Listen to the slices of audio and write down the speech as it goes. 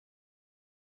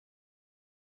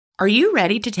Are you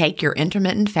ready to take your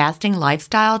intermittent fasting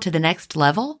lifestyle to the next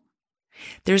level?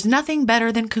 There's nothing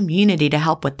better than community to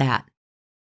help with that.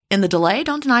 In the Delay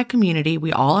Don't Deny community,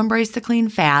 we all embrace the clean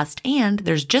fast, and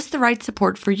there's just the right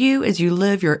support for you as you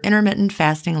live your intermittent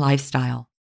fasting lifestyle.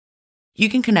 You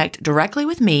can connect directly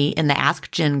with me in the Ask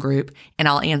Jen group, and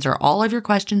I'll answer all of your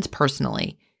questions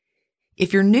personally.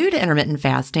 If you're new to intermittent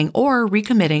fasting or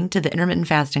recommitting to the intermittent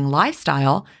fasting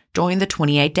lifestyle, join the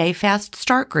 28-day Fast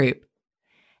Start group.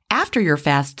 After your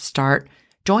fast start,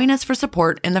 join us for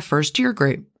support in the First Year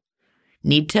group.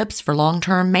 Need tips for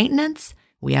long-term maintenance?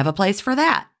 We have a place for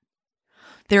that.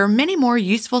 There are many more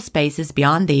useful spaces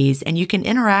beyond these, and you can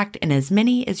interact in as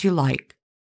many as you like.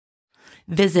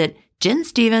 Visit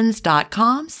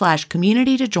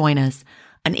jenstevens.com/community to join us.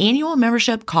 An annual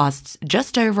membership costs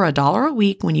just over $1 a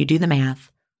week when you do the math.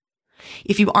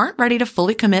 If you aren't ready to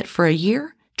fully commit for a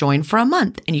year, join for a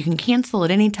month and you can cancel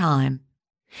at any time.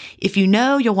 If you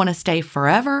know you'll want to stay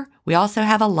forever, we also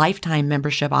have a lifetime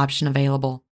membership option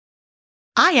available.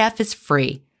 IF is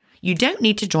free. You don't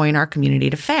need to join our community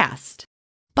to fast.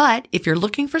 But if you're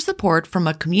looking for support from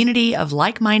a community of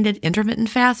like-minded intermittent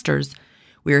fasters,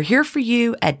 we're here for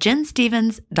you at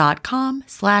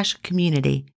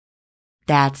jenstevens.com/community.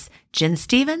 That's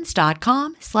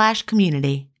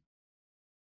jenstevens.com/community.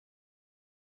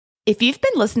 If you've been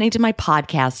listening to my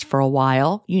podcast for a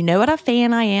while, you know what a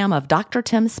fan I am of Dr.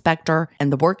 Tim Spector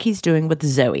and the work he's doing with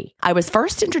Zoe. I was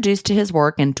first introduced to his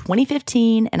work in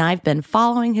 2015, and I've been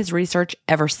following his research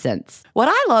ever since. What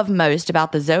I love most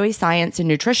about the Zoe Science and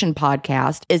Nutrition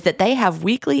podcast is that they have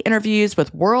weekly interviews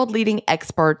with world-leading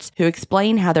experts who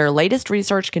explain how their latest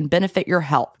research can benefit your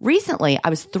health. Recently, I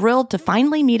was thrilled to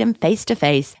finally meet him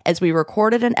face-to-face as we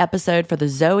recorded an episode for the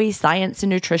Zoe Science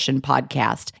and Nutrition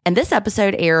podcast, and this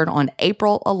episode aired on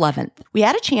April 11th. We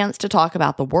had a chance to talk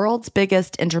about the world's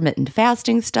biggest intermittent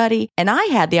fasting study, and I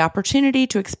had the opportunity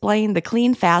to explain the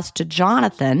clean fast to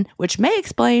Jonathan, which may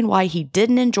explain why he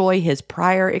didn't enjoy his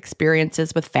prior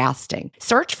experiences with fasting.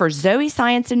 Search for Zoe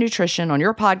Science and Nutrition on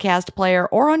your podcast player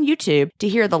or on YouTube to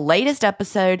hear the latest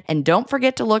episode, and don't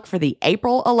forget to look for the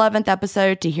April 11th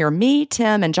episode to hear me,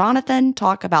 Tim, and Jonathan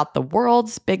talk about the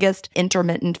world's biggest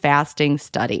intermittent fasting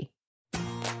study.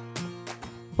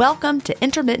 Welcome to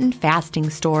Intermittent Fasting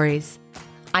Stories.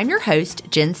 I'm your host,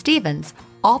 Jen Stevens,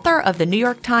 author of the New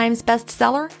York Times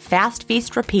bestseller, Fast,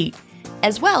 Feast, Repeat,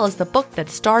 as well as the book that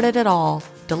started it all,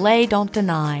 Delay Don't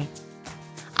Deny.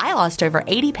 I lost over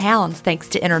 80 pounds thanks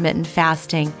to intermittent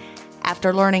fasting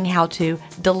after learning how to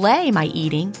delay my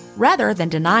eating rather than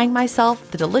denying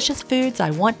myself the delicious foods I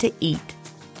want to eat.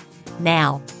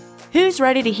 Now, who's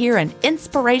ready to hear an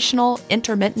inspirational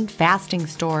intermittent fasting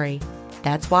story?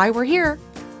 That's why we're here.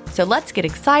 So let's get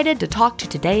excited to talk to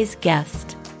today's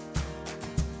guest.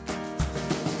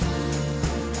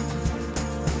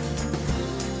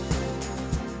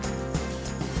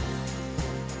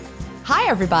 Hi,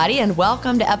 everybody, and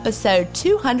welcome to episode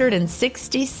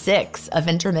 266 of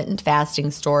Intermittent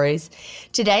Fasting Stories.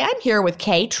 Today, I'm here with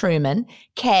Kay Truman.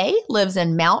 Kay lives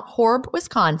in Mount Horeb,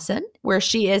 Wisconsin, where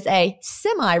she is a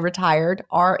semi-retired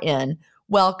RN.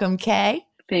 Welcome, Kay.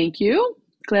 Thank you.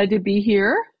 Glad to be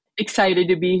here. Excited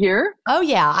to be here. Oh,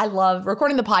 yeah. I love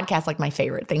recording the podcast, like my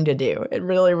favorite thing to do. It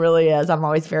really, really is. I'm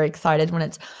always very excited when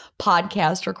it's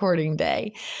podcast recording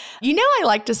day. You know, I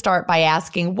like to start by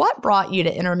asking, what brought you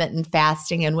to intermittent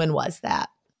fasting and when was that?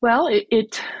 Well,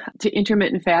 to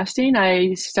intermittent fasting,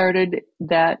 I started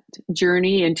that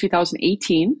journey in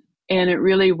 2018, and it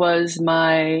really was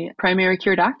my primary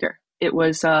care doctor. It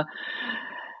was a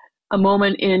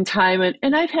moment in time,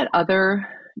 and I've had other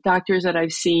doctors that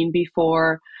I've seen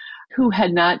before who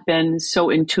had not been so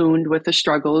in tune with the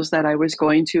struggles that I was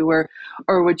going to,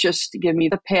 or would just give me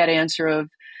the pat answer of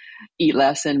eat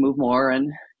less and move more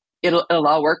and it'll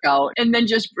all work out, and then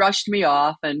just brushed me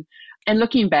off. And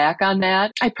looking back on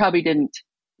that, I probably didn't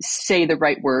say the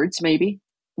right words maybe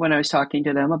when I was talking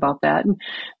to them about that. And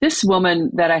this woman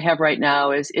that I have right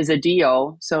now is a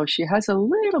DO, so she has a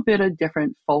little bit of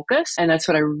different focus, and that's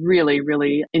what I really,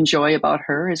 really enjoy about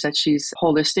her, is that she's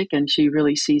holistic and she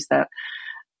really sees that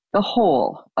the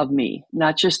whole of me,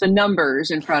 not just the numbers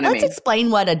in front of me. Let's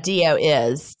explain what a DO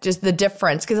is, just the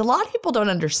difference, because a lot of people don't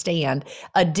understand.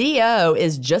 A DO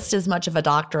is just as much of a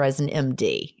doctor as an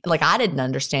MD. Like, I didn't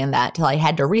understand that till I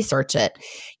had to research it.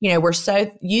 You know, we're so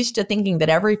used to thinking that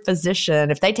every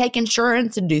physician, if they take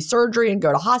insurance and do surgery and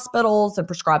go to hospitals and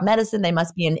prescribe medicine, they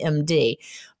must be an MD.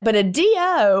 But a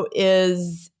DO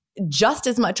is just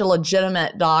as much a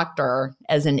legitimate doctor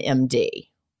as an MD.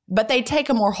 But they take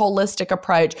a more holistic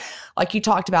approach, like you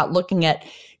talked about, looking at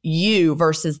you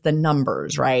versus the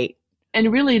numbers, right? And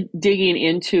really digging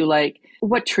into, like,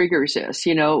 what triggers this?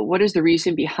 What is the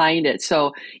reason behind it?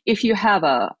 So if you have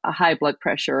a high blood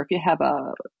pressure, if you have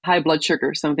a high blood sugar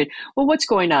or something, well, what's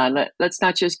going on? Let's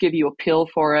not just give you a pill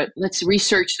for it. Let's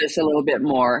research this a little bit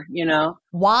more,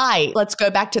 Why? Let's go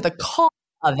back to the cause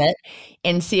of it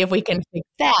and see if we can fix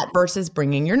that versus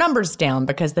bringing your numbers down,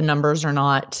 because the numbers are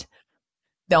not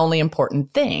the only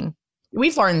important thing.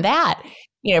 We've learned that,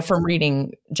 from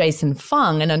reading Jason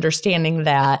Fung and understanding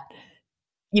that,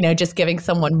 just giving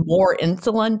someone more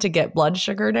insulin to get blood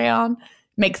sugar down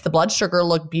makes the blood sugar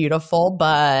look beautiful,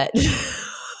 but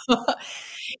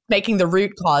making the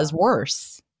root cause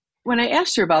worse. When I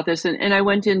asked her about this, and I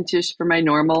went in just for my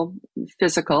normal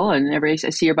physical, and I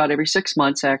see her about every 6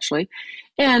 months actually,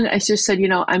 and I just said,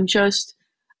 I'm just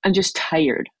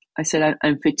tired. I said,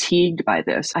 I'm fatigued by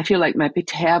this. I feel like my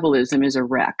metabolism is a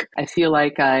wreck. I feel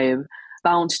like I've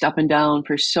bounced up and down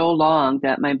for so long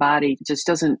that my body just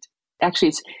doesn't.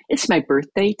 Actually, it's my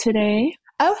birthday today.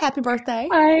 Oh, happy birthday.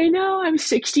 I know. I'm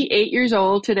 68 years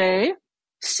old today.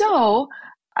 So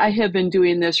I have been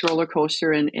doing this roller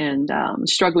coaster and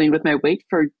struggling with my weight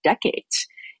for decades.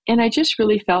 And I just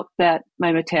really felt that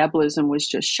my metabolism was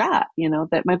just shot,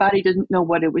 that my body didn't know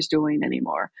what it was doing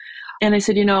anymore. And I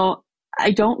said,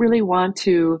 I don't really want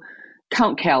to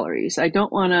count calories. I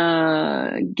don't want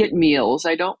to get meals.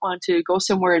 I don't want to go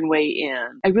somewhere and weigh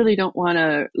in. I really don't want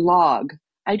to log.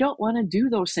 I don't want to do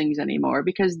those things anymore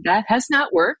because that has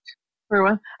not worked.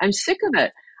 I'm sick of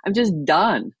it. I'm just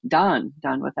done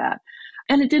with that.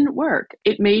 And it didn't work.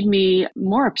 It made me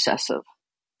more obsessive,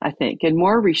 I think, and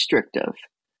more restrictive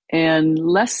and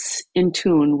less in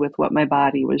tune with what my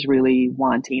body was really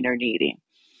wanting or needing.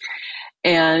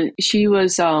 And she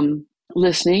was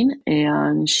listening,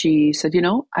 and she said,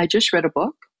 I just read a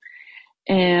book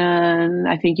and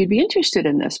I think you'd be interested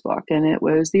in this book. And it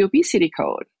was The Obesity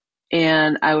Code.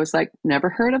 And I was like, never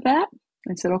heard of that.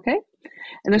 I said, okay.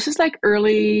 And this is like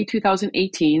early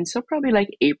 2018, so probably like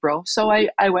April. So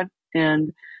I went and,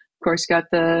 of course, got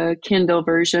the Kindle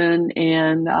version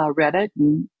and read it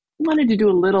and wanted to do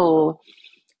a little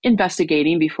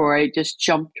investigating before I just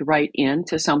jumped right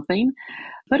into something.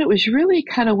 But it was really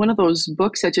kind of one of those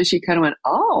books that just you kind of went,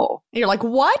 oh. You're like,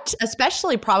 what?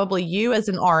 Especially probably you as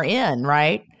an RN,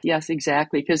 right? Yes,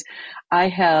 exactly. Because I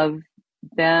have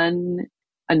been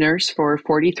a nurse for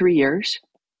 43 years.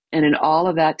 And in all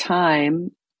of that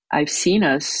time, I've seen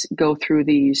us go through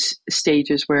these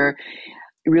stages where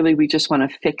really we just want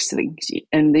to fix things.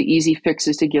 And the easy fix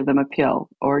is to give them a pill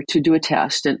or to do a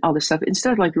test and all this stuff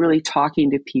instead of like really talking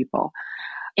to people.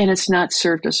 And it's not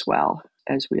served us well,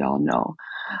 as we all know.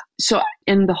 So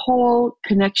in the whole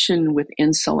connection with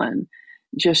insulin,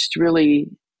 just really,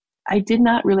 I did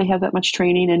not really have that much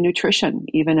training in nutrition,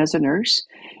 even as a nurse.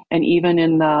 And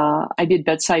even I did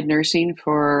bedside nursing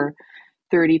for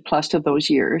 30 plus of those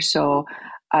years. So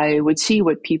I would see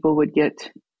what people would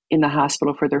get in the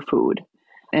hospital for their food.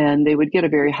 And they would get a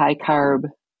very high carb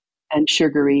and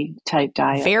sugary type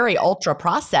diet. Very ultra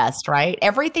processed, right?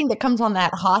 Everything that comes on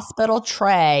that hospital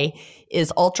tray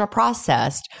is ultra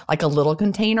processed, like a little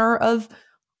container of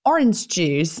orange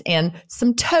juice and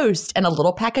some toast and a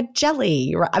little pack of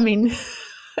jelly. I mean,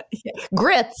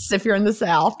 grits if you're in the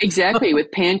South. Exactly, with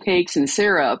pancakes and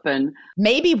syrup and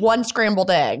maybe one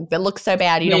scrambled egg that looks so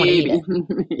bad you don't want to eat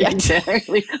it. Yeah,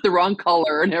 exactly, the wrong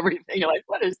color and everything. You're like,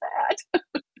 what is that?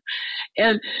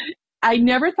 And I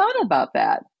never thought about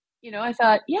that. I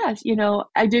thought, yes,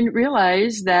 I didn't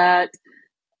realize that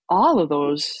all of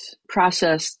those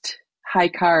processed high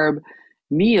carb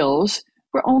meals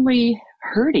were only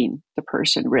hurting the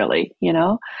person, really,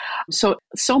 So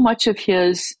much of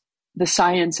the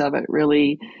science of it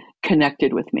really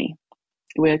connected with me,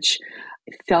 which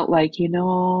felt like,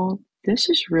 this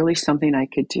is really something I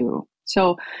could do.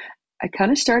 So I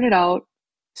kind of started out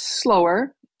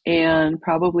slower and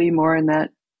probably more in that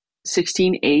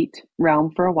 16-8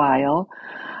 realm for a while.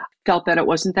 Felt that it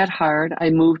wasn't that hard.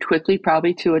 I moved quickly,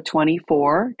 probably to a 20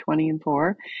 and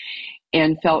 4,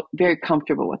 and felt very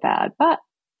comfortable with that. But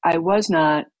I was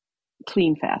not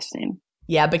clean fasting.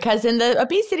 Yeah, because in the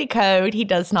obesity code, he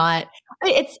does not,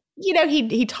 it's,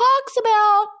 he talks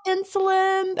about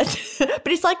insulin, but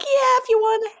he's like, yeah, if you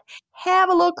want to have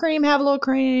a little cream, have a little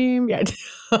cream. Yeah.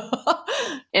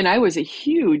 And I was a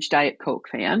huge Diet Coke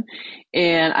fan.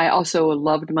 And I also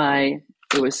loved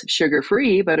it was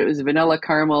sugar-free, but it was vanilla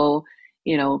caramel,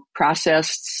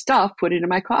 processed stuff put into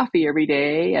my coffee every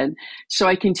day. And so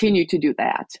I continued to do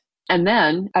that. And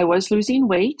then I was losing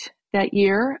weight that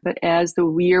year, but as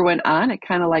the year went on, it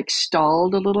kind of like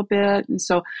stalled a little bit. And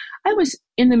so I was,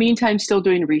 in the meantime, still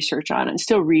doing research on it,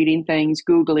 still reading things,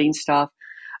 Googling stuff.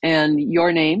 And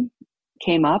your name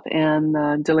came up,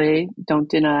 and Delay, Don't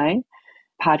Deny.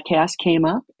 podcast came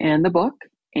up and the book.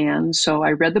 And so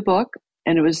I read the book,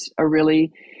 and it was a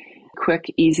really quick,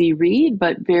 easy read,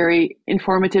 but very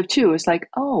informative too. It's like,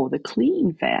 oh, the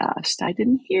clean fast. I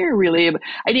didn't hear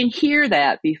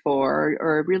that before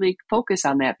or really focus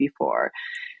on that before.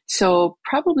 So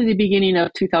probably the beginning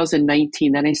of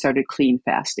 2019, then I started clean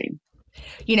fasting.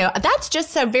 That's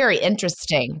just so very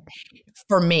interesting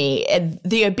for me.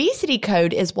 The obesity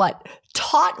code is what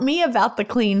taught me about the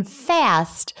clean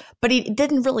fast, but he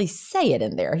didn't really say it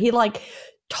in there. He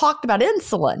talked about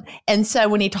insulin. And so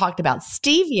when he talked about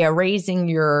stevia raising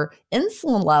your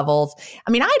insulin levels,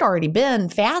 I'd already been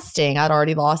fasting. I'd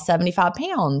already lost 75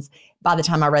 pounds by the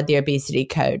time I read the obesity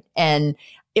code. And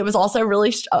it was also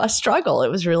really a struggle. It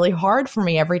was really hard for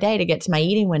me every day to get to my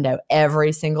eating window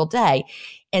every single day.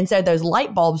 And so those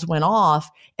light bulbs went off,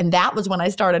 and that was when I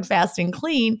started fasting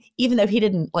clean, even though he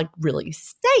didn't really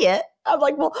say it. I'm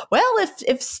like, well,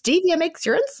 if stevia makes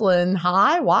your insulin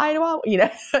high, why do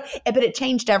I, but it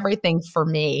changed everything for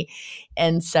me.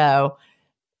 And so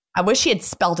I wish he had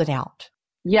spelled it out.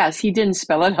 Yes, he didn't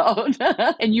spell it out.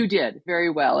 And you did very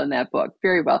well in that book,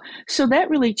 very well. So that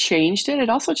really changed it. It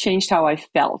also changed how I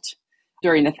felt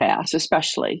during the fast,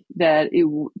 especially that it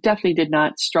definitely did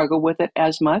not struggle with it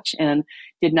as much and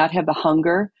did not have the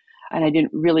hunger. And I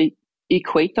didn't really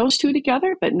equate those two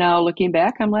together. But now looking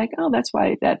back, I'm like, oh, that's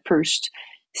why that first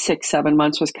 6-7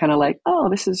 months was kind of like,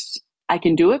 oh, I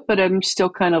can do it, but I'm still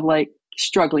kind of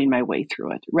struggling my way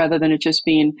through it rather than it just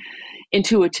being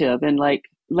intuitive and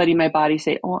letting my body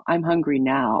say, oh, I'm hungry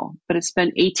now. But it's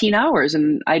been 18 hours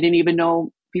and I didn't even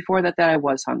know before that I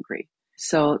was hungry.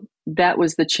 So that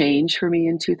was the change for me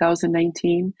in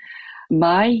 2019.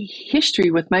 My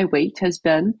history with my weight has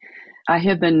been, I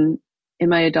have been in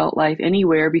my adult life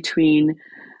anywhere between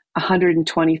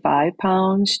 125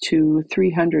 pounds to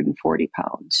 340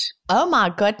 pounds. Oh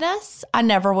my goodness. I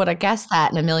never would have guessed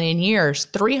that in a million years.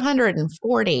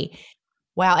 340.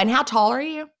 Wow. And how tall are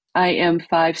you? I am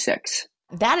 5'6".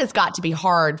 That has got to be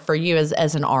hard for you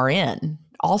as an RN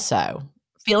also,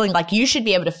 feeling like you should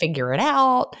be able to figure it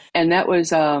out. And that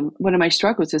was one of my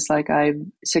struggles. It's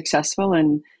I'm successful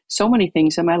in so many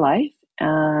things in my life.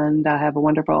 And I have a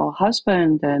wonderful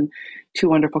husband and 2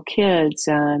 wonderful kids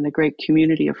and a great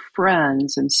community of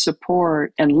friends and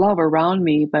support and love around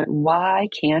me. But why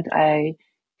can't I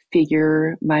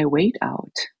figure my weight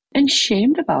out? And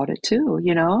shamed about it too,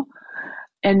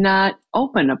 and not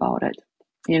open about it.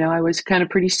 I was kind of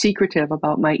pretty secretive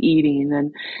about my eating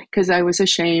and because I was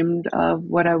ashamed of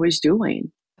what I was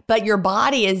doing. But your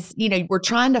body is, we're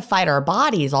trying to fight our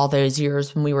bodies all those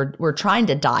years when we're trying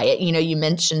to diet. You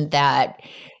mentioned that,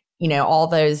 all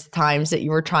those times that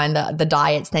you were trying the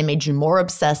diets, they made you more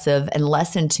obsessive and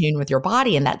less in tune with your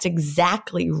body. And that's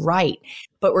exactly right.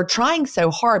 But we're trying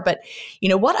so hard. But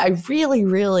what I really,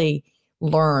 really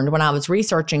learned when I was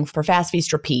researching for Fast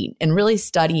Feast Repeat and really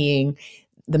studying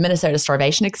the Minnesota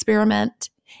starvation experiment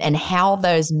and how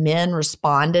those men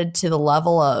responded to the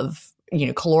level of,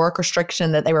 caloric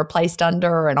restriction that they were placed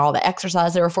under and all the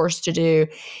exercise they were forced to do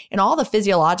and all the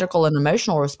physiological and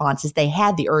emotional responses they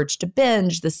had, the urge to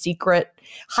binge, the secret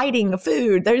hiding of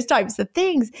food, those types of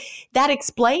things. That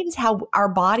explains how our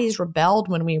bodies rebelled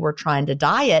when we were trying to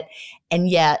diet. And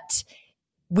yet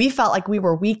we felt like we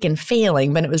were weak and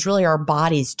failing, but it was really our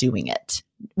bodies doing it.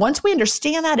 Once we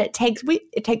understand that, it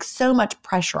takes so much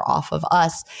pressure off of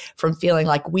us from feeling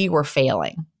like we were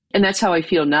failing. And that's how I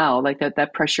feel now,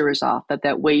 that pressure is off,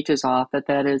 that weight is off, that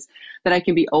I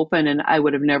can be open. And I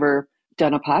would have never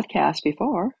done a podcast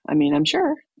before. I'm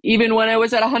sure. Even when I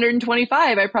was at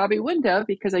 125, I probably wouldn't have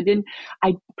because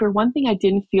for one thing, I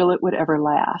didn't feel it would ever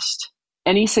last.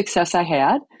 Any success I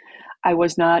had, I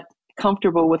was not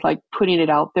comfortable with putting it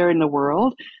out there in the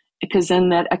world because then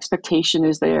that expectation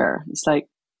is there. It's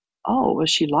oh, well,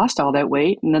 she lost all that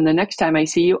weight. And then the next time I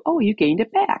see you, oh, you gained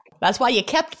it back. That's why you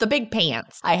kept the big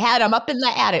pants. I had them up in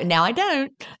the attic. Now I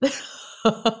don't.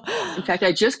 In fact,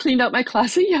 I just cleaned out my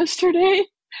closet yesterday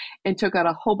and took out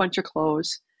a whole bunch of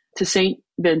clothes to St.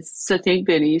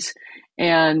 Vinny's.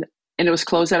 And it was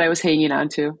clothes that I was hanging on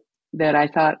to that I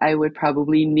thought I would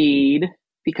probably need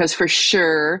because for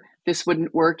sure this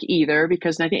wouldn't work either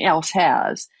because nothing else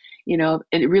has. And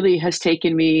it really has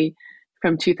taken me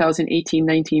from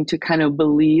 2018-19 to kind of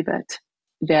believe it,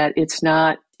 that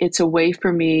it's a way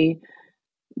for me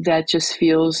that just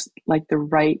feels like the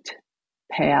right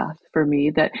path for me,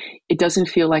 that it doesn't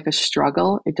feel like a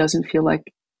struggle. It doesn't feel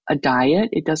like a diet.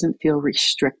 It doesn't feel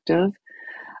restrictive,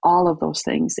 all of those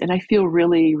things. And I feel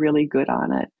really, really good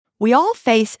on it. We all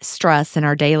face stress in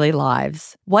our daily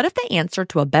lives. What if the answer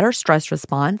to a better stress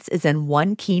response is in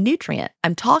one key nutrient?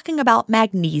 I'm talking about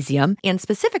magnesium, and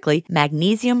specifically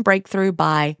Magnesium Breakthrough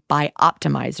by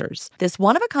Bioptimizers. This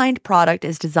one-of-a-kind product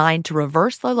is designed to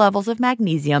reverse low levels of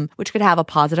magnesium, which could have a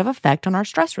positive effect on our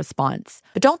stress response.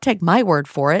 But don't take my word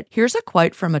for it. Here's a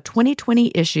quote from a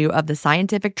 2020 issue of the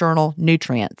scientific journal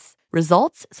Nutrients.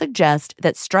 Results suggest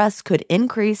that stress could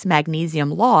increase magnesium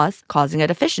loss, causing a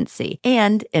deficiency.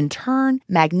 And, in turn,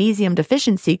 magnesium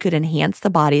deficiency could enhance the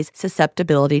body's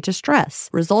susceptibility to stress,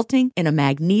 resulting in a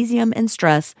magnesium and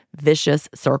stress vicious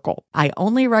circle. I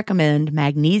only recommend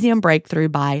Magnesium Breakthrough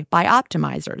by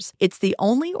Bioptimizers. It's the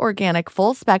only organic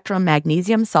full-spectrum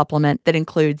magnesium supplement that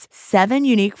includes 7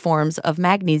 unique forms of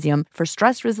magnesium for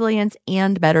stress resilience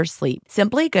and better sleep.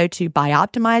 Simply go to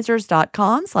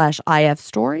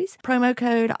bioptimizers.com/ifstories, promo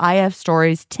code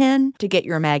IFStories10 to get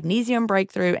your Magnesium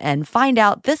Breakthrough and find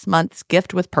out this month's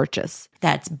gift with purchase.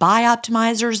 That's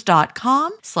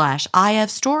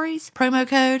bioptimizers.com/IFstories, promo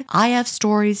code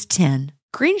IFStories10.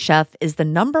 Green Chef is the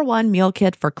 #1 meal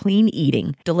kit for clean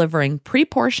eating, delivering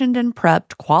pre-portioned and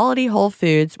prepped quality whole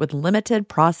foods with limited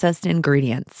processed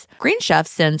ingredients. Green Chef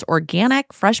sends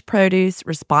organic, fresh produce,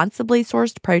 responsibly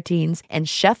sourced proteins, and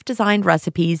chef-designed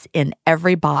recipes in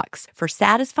every box for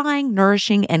satisfying,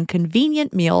 nourishing, and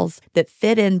convenient meals that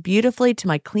fit in beautifully to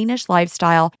my cleanish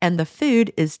lifestyle, and the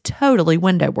food is totally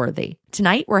window-worthy.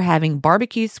 Tonight, we're having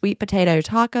barbecue sweet potato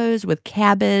tacos with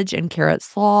cabbage and carrot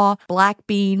slaw, black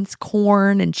beans,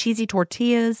 corn, and cheesy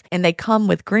tortillas, and they come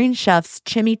with Green Chef's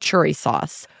chimichurri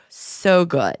sauce. So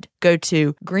good. Go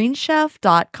to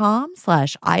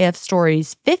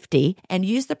greenchef.com/IFstories50 and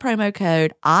use the promo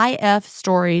code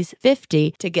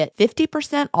IFstories50 to get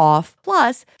 50% off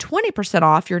plus 20%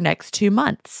 off your next 2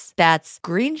 months. That's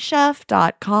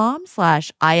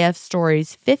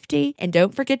greenchef.com/IFstories50. And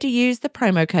don't forget to use the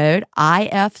promo code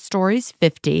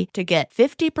IFstories50 to get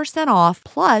 50% off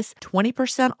plus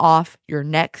 20% off your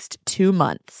next 2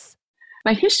 months.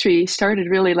 My history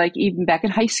started really like even back in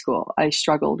high school. I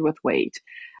struggled with weight.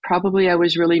 Probably I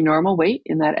was really normal weight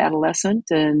in that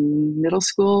adolescent and middle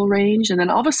school range. And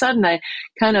then all of a sudden I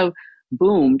kind of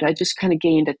boomed. I just kind of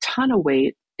gained a ton of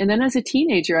weight. And then as a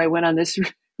teenager, I went on this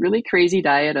really crazy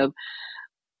diet of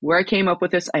where I came up with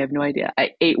this. I have no idea.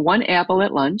 I ate 1 apple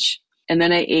at lunch, and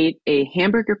then I ate a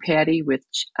hamburger patty with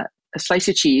a slice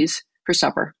of cheese for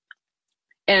supper.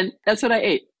 And that's what I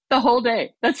ate the whole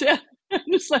day. That's it.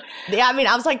 Yeah, I mean,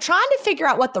 I was like trying to figure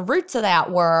out what the roots of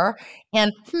that were,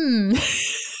 and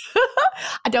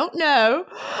I don't know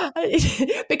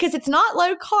because it's not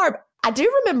low carb. I do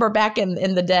remember back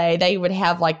in the day, they would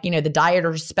have like, the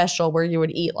dieter special where you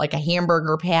would eat like a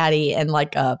hamburger patty and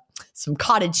like some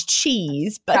cottage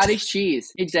cheese. Cottage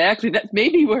cheese, exactly. That's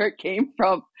maybe where it came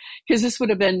from, because this would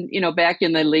have been, back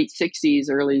in the late 60s,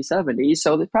 early 70s.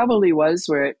 So that probably was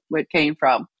where it came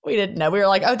from. We didn't know. We were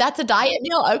like, oh, that's a diet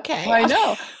meal? Okay. I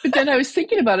know. But then I was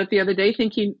thinking about it the other day,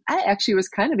 thinking I actually was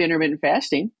kind of intermittent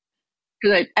fasting,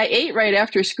 because I ate right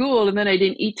after school and then I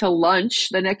didn't eat till lunch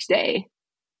the next day.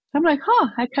 I'm like,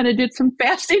 I kind of did some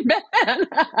fasting then.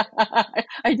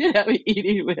 I did have an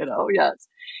eating window, yes.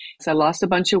 So I lost a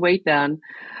bunch of weight then.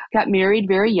 Got married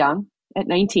very young at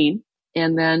 19.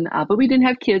 And then, but we didn't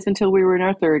have kids until we were in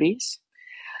our 30s.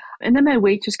 And then my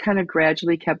weight just kind of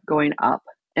gradually kept going up.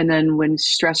 And then when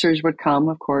stressors would come,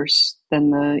 of course,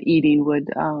 then the eating would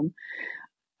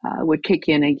kick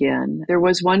in again. There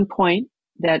was one point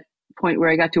where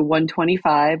I got to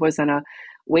 125, was in a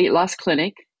weight loss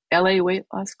clinic. LA Weight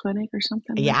Loss Clinic or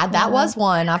something. Yeah, like that was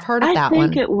one. I've heard of that one. I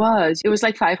think it was. It was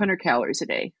like 500 calories a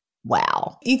day.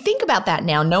 Wow. You think about that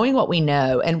now, knowing what we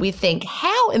know, and we think,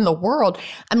 how in the world?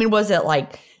 I mean, was it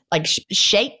like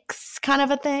shakes kind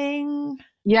of a thing?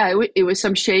 Yeah, it was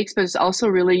some shakes, but it's also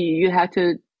really, you had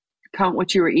to count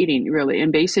what you were eating, really.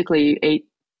 And basically, you ate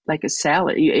like a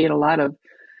salad. You ate a lot of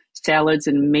salads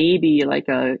and maybe like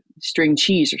a string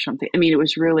cheese or something. I mean, it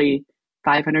was really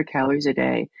 500 calories a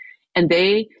day. And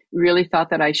they really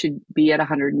thought that I should be at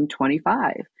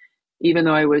 125, even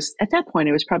though I was, at that point,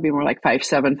 it was probably more like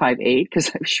 5'7", 5'8", because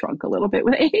I've shrunk a little bit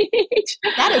with age.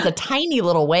 That is a tiny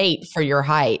little weight for your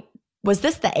height. Was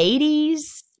this the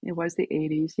 80s? It was the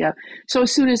 80s, yeah. So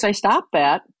as soon as I stopped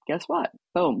that, guess what?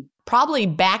 Boom. Probably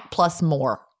back plus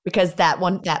more, because that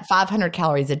 500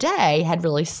 calories a day had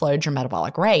really slowed your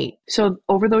metabolic rate. So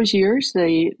over those years,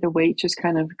 the weight just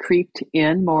kind of creeped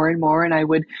in more and more, and I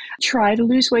would try to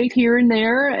lose weight here and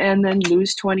there, and then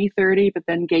lose 20, 30, but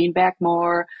then gain back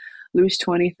more, lose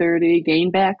 20, 30, gain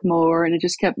back more, and it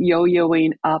just kept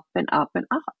yo-yoing up and up and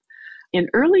up.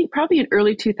 Probably in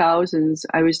early 2000s,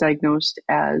 I was diagnosed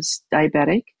as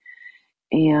diabetic,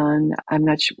 And I'm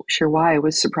not sure why I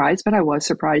was surprised, but I was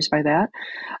surprised by that.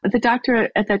 The doctor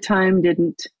at that time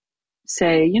didn't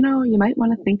say, you might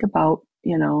want to think about,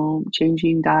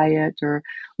 changing diet or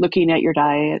looking at your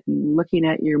diet and looking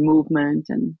at your movement,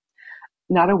 and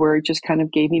not a word, just kind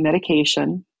of gave me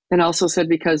medication. And also said,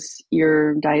 because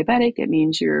you're diabetic, it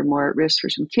means you're more at risk for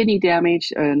some kidney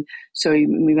damage. And so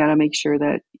we got to make sure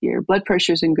that your blood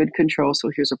pressure is in good control.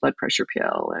 So here's a blood pressure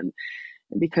pill. And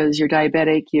because you're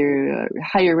diabetic, you're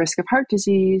higher risk of heart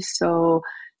disease. So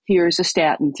here's a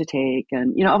statin to take.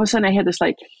 And, all of a sudden I had this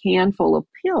like handful of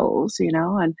pills,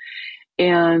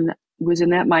 and was in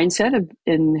that mindset of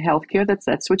in healthcare.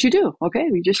 That's what you do. Okay.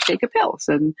 We just take a pills.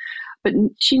 But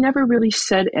she never really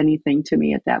said anything to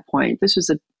me at that point. This was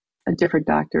a different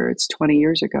doctor. It's 20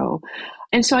 years ago.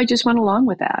 And so I just went along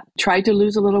with that. Tried to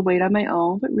lose a little weight on my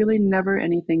own, but really never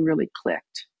anything really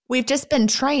clicked. We've just been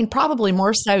trained, probably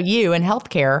more so you in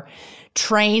healthcare,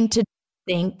 trained to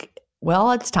think,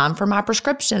 well, it's time for my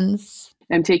prescriptions.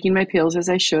 I'm taking my pills as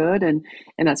I should, and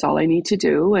that's all I need to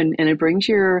do. And it brings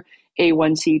your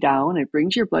A1C down. It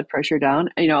brings your blood pressure down.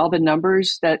 All the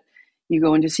numbers that you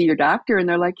go in to see your doctor and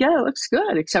they're like, yeah, it looks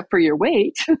good, except for your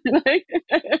weight. And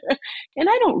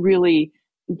I don't really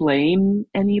blame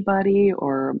anybody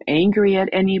or angry at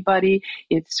anybody.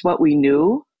 It's what we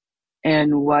knew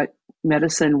and what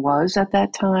medicine was at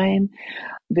that time.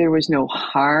 There was no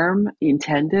harm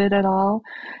intended at all.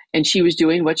 And she was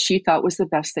doing what she thought was the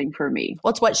best thing for me.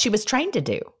 Well, it's what she was trained to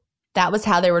do. That was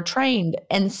how they were trained.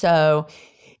 And so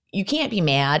you can't be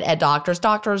mad at doctors.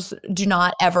 Doctors do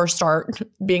not ever start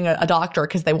being a doctor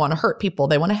because they want to hurt people.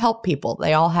 They want to help people.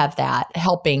 They all have that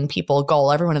helping people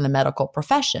goal, everyone in the medical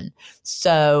profession.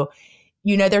 So,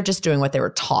 they're just doing what they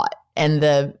were taught and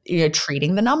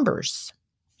treating the numbers.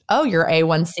 Oh, your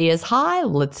A1C is high.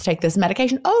 Let's take this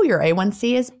medication. Oh, your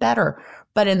A1C is better.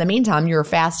 But in the meantime, your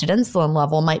fasted insulin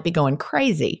level might be going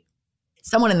crazy.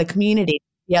 Someone in the community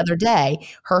the other day,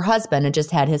 her husband had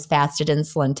just had his fasted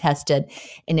insulin tested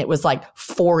and it was like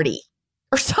 40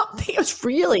 or something. It was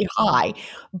really high,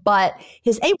 but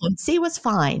his A1C was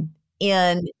fine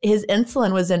and his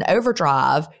insulin was in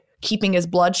overdrive, keeping his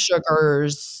blood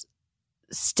sugars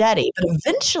steady. But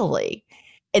eventually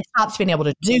it stops being able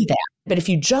to do that. But if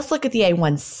you just look at the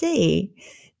A1C,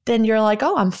 then you're like,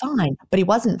 oh, I'm fine. But he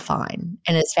wasn't fine.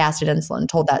 And his fasted insulin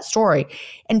told that story.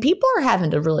 And people are having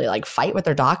to really fight with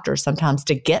their doctors sometimes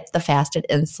to get the fasted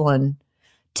insulin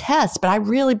test. But I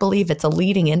really believe it's a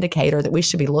leading indicator that we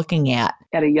should be looking at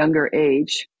a younger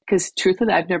age. Because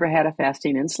truthfully, I've never had a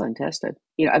fasting insulin tested.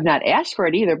 I've not asked for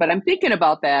it either, but I'm thinking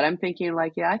about that. I'm thinking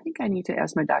I think I need to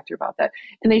ask my doctor about that.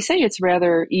 And they say it's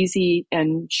rather easy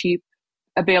and cheap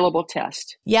available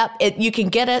test. Yep. You can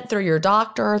get it through your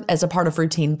doctor as a part of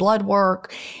routine blood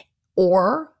work,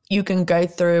 or you can go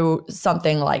through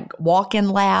something like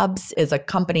Walk-In Labs is a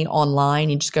company online.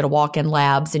 You just go to Walk-In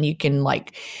Labs and you can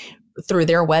through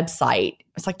their website,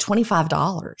 it's like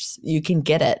 $25. You can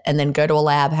get it and then go to a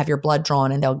lab, have your blood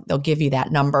drawn, and they'll give you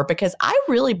that number, because I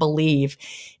really believe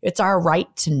it's our right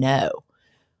to know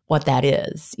what that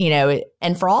is,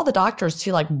 and for all the doctors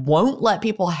who won't let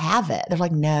people have it. They're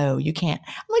like, no, you can't.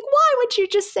 I'm like, why would you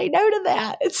just say no to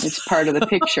that? It's part of the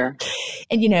picture.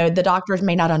 And, the doctors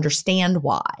may not understand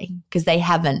why, because they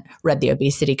haven't read the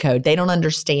obesity code. They don't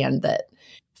understand that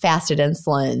fasted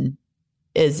insulin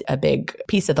is a big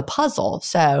piece of the puzzle.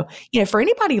 So, for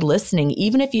anybody listening,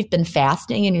 even if you've been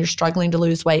fasting and you're struggling to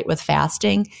lose weight with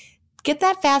fasting, get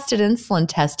that fasted insulin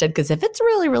tested, because if it's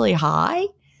really, really high,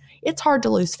 it's hard to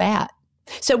lose fat.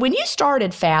 So when you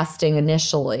started fasting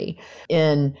initially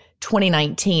in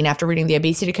 2019 after reading the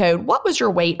obesity code, what was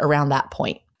your weight around that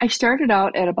point? I started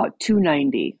out at about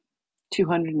 290.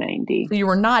 So you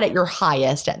were not at your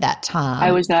highest at that time.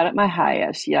 I was not at my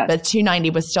highest, yes. But 290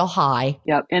 was still high.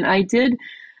 Yep. And I did,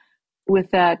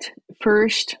 with that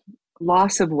first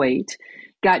loss of weight,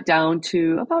 got down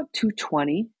to about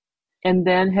 220 and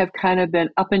then have kind of been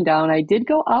up and down. I did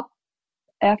go up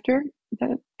after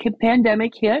the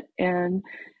pandemic hit, and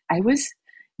I was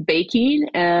baking,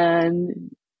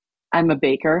 and I'm a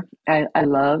baker. I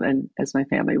love, and as my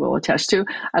family will attest to,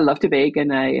 I love to bake,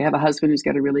 and I have a husband who's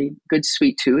got a really good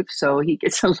sweet tooth, so he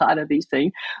gets a lot of these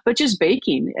things. But just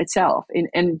baking itself,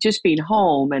 and just being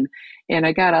home, and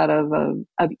I got out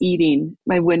of eating.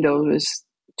 My window was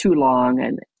too long,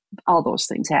 and all those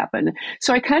things happened.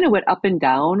 So I kind of went up and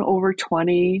down over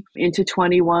 20 into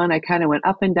 21. I kind of went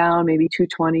up and down, maybe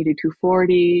 220 to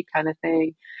 240 kind of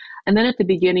thing. And then at the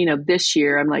beginning of this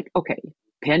year, I'm like, okay,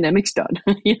 pandemic's done.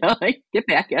 Get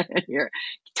back at it here.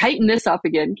 Tighten this up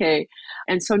again, okay?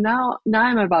 And so now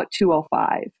I'm at about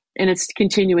 205, and it's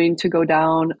continuing to go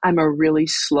down. I'm a really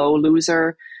slow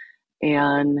loser.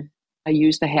 and I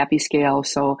use the Happy Scale.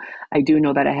 So I do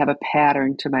know that I have a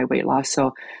pattern to my weight loss.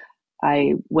 So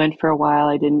I went for a while.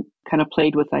 I didn't kind of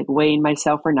played with like weighing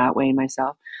myself or not weighing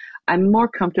myself. I'm more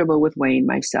comfortable with weighing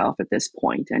myself at this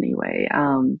point anyway.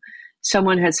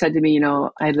 Someone had said to me,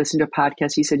 I listened to a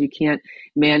podcast. He said, you can't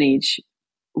manage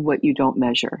what you don't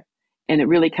measure. And it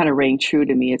really kind of rang true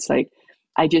to me. It's like,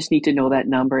 I just need to know that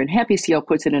number. And Happy Scale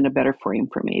puts it in a better frame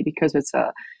for me because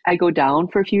I go down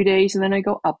for a few days and then I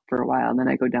go up for a while. And then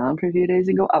I go down for a few days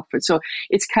and go up. So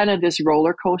it's kind of this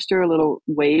roller coaster, a little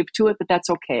wave to it, but that's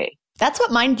okay. That's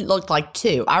what mine looked like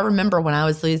too. I remember when I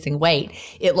was losing weight,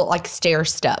 it looked like stair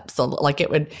steps. So like it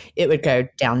would go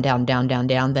down, down, down, down,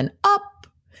 down, then up,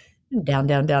 down,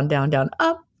 down, down, down, down,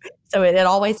 up. So it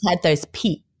always had those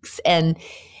peaks. And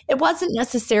it wasn't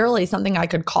necessarily something I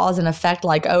could cause and effect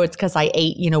like, oh, it's because I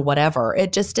ate, whatever.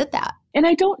 It just did that. And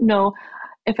I don't know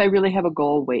if I really have a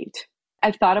goal weight.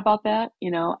 I've thought about that.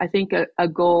 I think a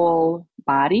goal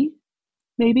body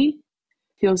maybe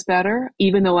feels better,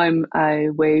 even though I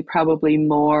weigh probably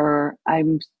more.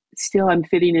 I'm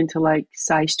fitting into like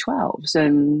size 12s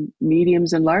and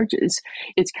mediums and larges.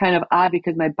 It's kind of odd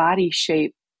because my body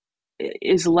shape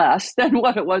is less than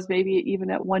what it was maybe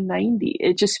even at 190.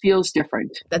 It just feels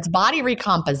different. That's body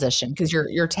recomposition because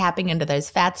you're tapping into those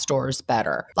fat stores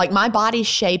better. Like my body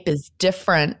shape is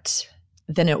different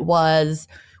than it was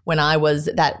when I was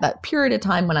that period of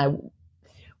time when I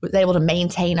was able to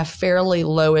maintain a fairly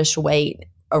lowish weight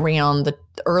around the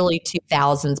early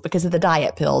 2000s because of the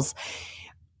diet pills.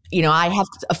 I have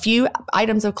a few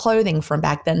items of clothing from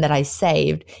back then that I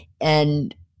saved,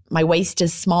 and my waist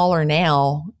is smaller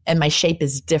now and my shape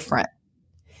is different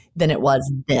than it was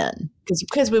then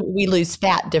because we lose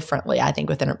fat differently, I think,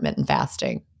 with intermittent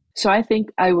fasting. So I think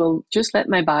I will just let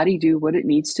my body do what it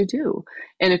needs to do.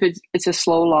 And if it's a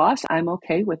slow loss, I'm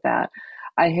okay with that.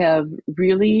 I have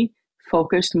really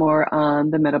focused more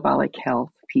on the metabolic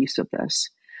health piece of this.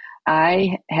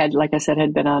 I had, like I said,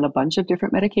 had been on a bunch of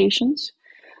different medications.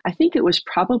 I think it was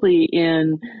probably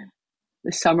in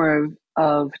the summer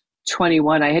of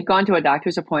 21. I had gone to a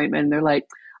doctor's appointment and they're like,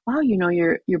 oh,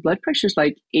 your blood pressure's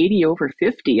like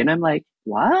 80/50. And I'm like,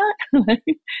 what?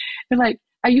 They're like,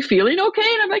 are you feeling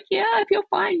okay? And I'm like, yeah, I feel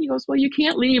fine. He goes, well, you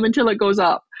can't leave until it goes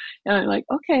up. And I'm like,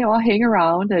 okay, I'll hang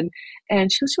around.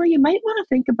 And she goes, well, you might want to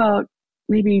think about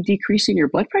maybe decreasing your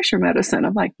blood pressure medicine.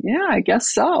 I'm like, yeah, I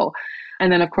guess so.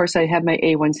 And then, of course, I have my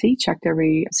A1C checked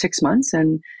every 6 months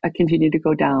and I continue to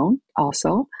go down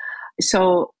also.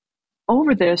 So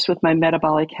over this with my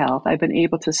metabolic health, I've been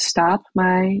able to stop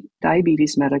my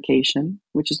diabetes medication,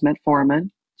 which is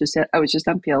metformin. I was just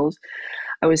on pills.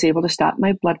 I was able to stop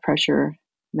my blood pressure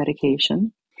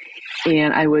medication.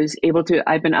 And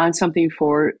I've been on something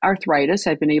for arthritis.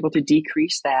 I've been able to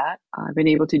decrease that. I've been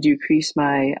able to decrease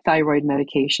my thyroid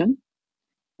medication.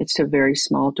 It's a very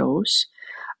small dose.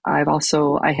 I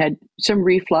had some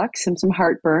reflux and some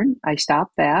heartburn. I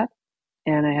stopped that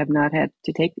and I have not had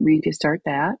to restart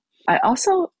that. I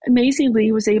also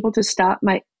amazingly was able to stop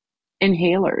my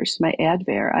inhalers, my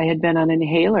Advair. I had been on an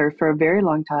inhaler for a very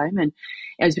long time. And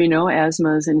as we know,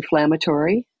 asthma is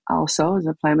inflammatory also, is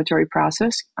an inflammatory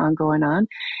process going on.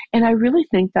 And I really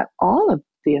think that all of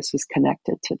this is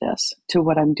connected to this, to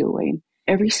what I'm doing.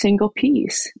 Every single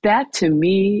piece. That to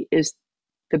me is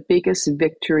the biggest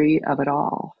victory of it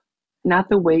all. Not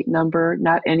the weight number,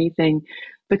 not anything,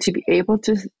 but to be able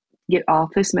to get off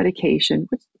this medication,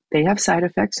 which they have side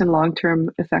effects and long-term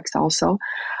effects also,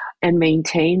 and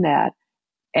maintain that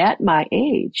at my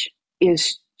age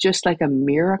is just like a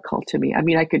miracle to me. I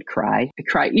mean, I could cry. I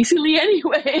cry easily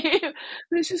anyway.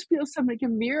 But it just feels like a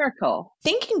miracle.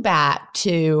 Thinking back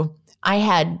to, I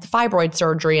had fibroid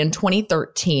surgery in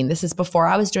 2013. This is before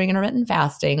I was doing intermittent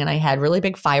fasting, and I had really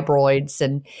big fibroids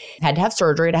and had to have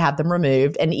surgery to have them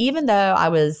removed. And even though I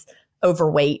was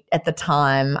overweight at the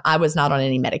time, I was not on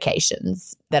any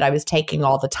medications that I was taking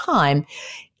all the time.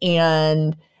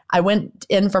 And I went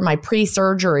in for my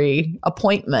pre-surgery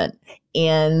appointment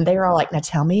and they were all like, now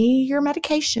tell me your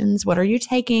medications. What are you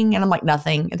taking? And I'm like,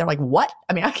 nothing. And they're like, what?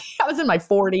 I mean, I was in my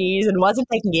 40s and wasn't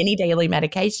taking any daily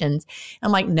medications.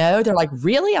 I'm like, no. They're like,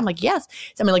 really? I'm like, yes.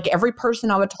 So I mean, like every person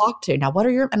I would talk to, now what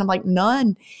are your, and I'm like,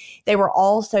 none. They were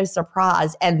all so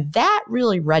surprised. And that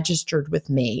really registered with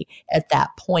me at that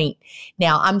point.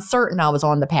 Now, I'm certain I was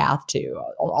on the path to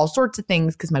all sorts of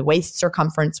things because my waist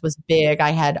circumference was big. I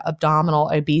had abdominal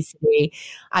obesity.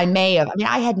 I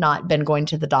had not been going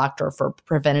to the doctor for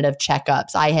preventative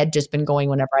checkups. I had just been going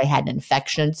whenever I had an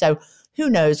infection. So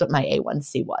who knows what my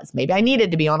A1C was? Maybe I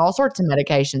needed to be on all sorts of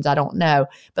medications. I don't know.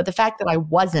 But the fact that I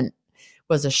wasn't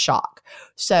was a shock.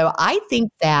 So I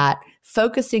think that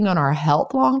focusing on our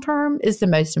health long-term is the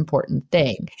most important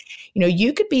thing.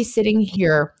 You could be sitting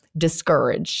here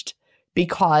discouraged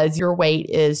because your weight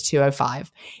is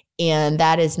 205 and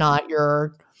that is not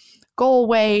your goal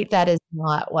weight. That is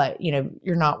not what,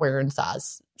 you're not wearing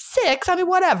size 6. I mean,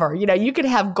 whatever, you could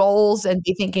have goals and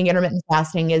be thinking intermittent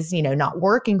fasting is, not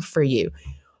working for you,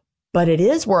 but it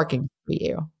is working for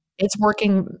you. It's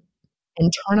working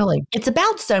internally. It's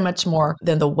about so much more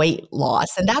than the weight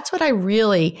loss. And that's what I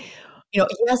really,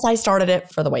 yes, I started it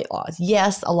for the weight loss.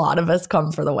 Yes, a lot of us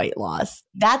come for the weight loss.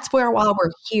 That's why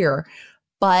we're here.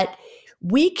 But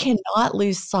we cannot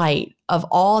lose sight of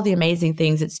all the amazing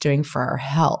things it's doing for our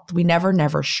health. We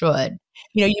never should.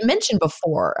 You mentioned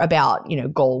before about,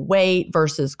 goal weight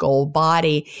versus goal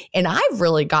body. And I've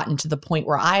really gotten to the point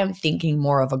where I am thinking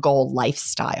more of a goal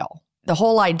lifestyle. The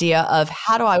whole idea of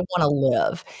how do I want to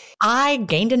live? I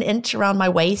gained an inch around my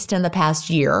waist in the past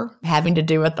year, having to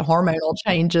do with the hormonal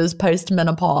changes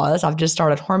post-menopause. I've just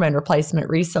started hormone replacement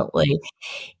recently,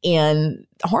 and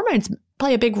hormones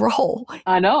play a big role.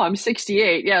 I know. I'm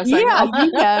 68. Yes.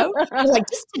 Yeah, Like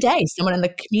just today, someone in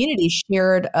the community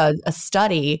shared a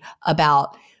study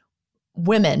about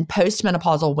women,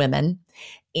 postmenopausal women,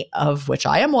 of which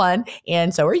I am one,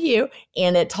 and so are you.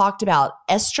 And it talked about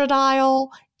estradiol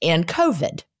and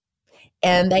COVID.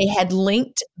 And they had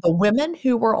linked the women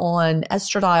who were on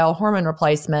estradiol hormone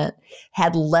replacement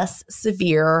had less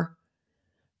severe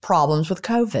problems with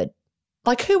COVID.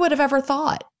 Like, who would have ever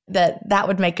thought that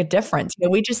would make a difference?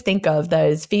 We just think of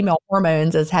those female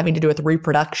hormones as having to do with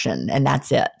reproduction, and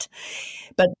that's it.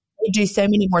 But they do so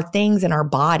many more things in our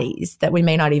bodies that we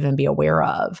may not even be aware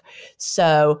of.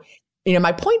 So,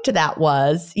 my point to that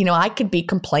was, I could be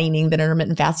complaining that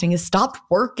intermittent fasting has stopped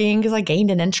working because I gained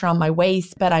an inch around my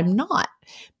waist, but I'm not,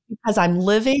 because I'm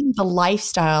living the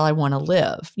lifestyle I want to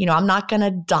live. I'm not going to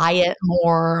diet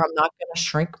more. I'm not going to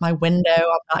shrink my window.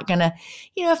 I'm not going to,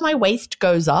 if my waist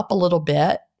goes up a little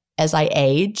bit as I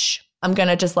age, I'm going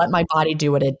to just let my body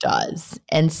do what it does.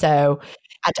 And so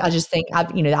I just think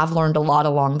I've learned a lot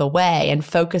along the way, and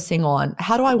focusing on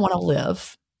how do I want to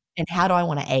live and how do I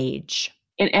want to age.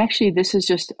 And actually, this is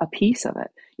just a piece of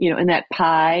it, in that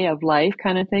pie of life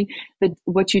kind of thing. That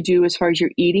what you do as far as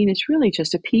your eating is really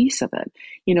just a piece of it.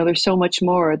 There's so much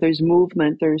more. There's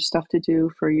movement. There's stuff to do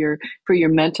for your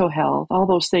mental health. All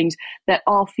those things that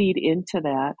all feed into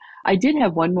that. I did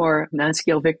have one more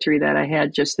non-scale victory that I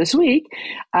had just this week.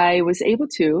 I was able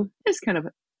to. It's kind of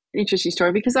an interesting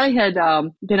story because I had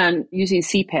been on using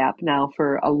CPAP now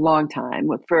for a long time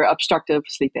for obstructive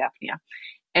sleep apnea.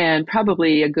 And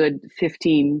probably a good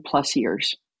 15 plus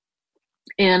years.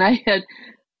 And I had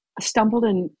stumbled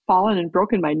and fallen and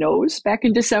broken my nose back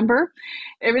in December.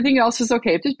 Everything else was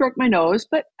okay. I just broke my nose,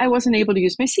 but I wasn't able to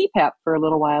use my CPAP for a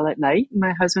little while at night. And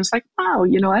my husband's like, wow,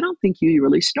 I don't think you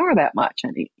really snore that much,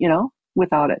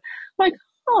 without it. I'm like,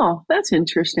 oh, that's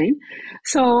interesting.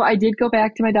 So I did go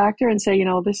back to my doctor and say,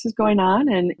 this is going on.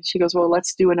 And she goes, well,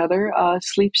 let's do another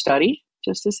sleep study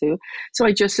just to see. So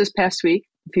I just this past week,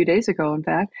 a few days ago, in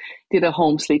fact, did a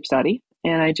home sleep study.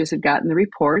 And I just had gotten the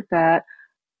report that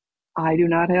I do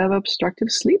not have obstructive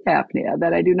sleep apnea,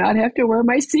 that I do not have to wear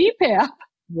my CPAP.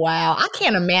 Wow. I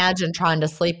can't imagine trying to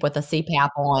sleep with a CPAP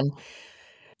on.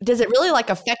 Does it really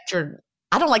affect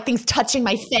I don't like things touching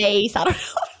my face. I don't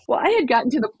know. Well, I had gotten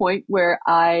to the point where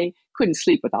I couldn't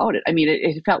sleep without it. I mean,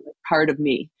 it felt like part of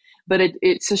me, but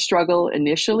it's a struggle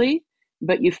initially,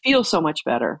 but you feel so much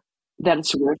better that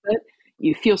it's worth it.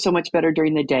 You feel so much better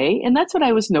during the day. And that's what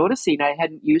I was noticing. I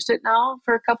hadn't used it now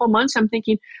for a couple months. I'm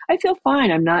thinking, I feel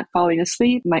fine. I'm not falling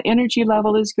asleep. My energy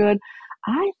level is good.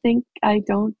 I think I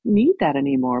don't need that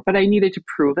anymore. But I needed to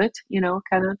prove it,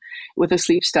 kind of with a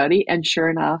sleep study. And sure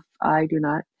enough, I do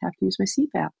not have to use my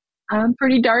CPAP. I'm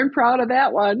pretty darn proud of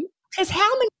that one. Because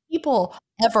how many people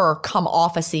ever come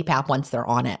off a CPAP once they're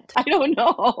on it? I don't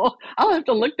know. I'll have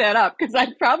to look that up because I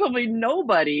probably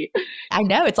nobody. I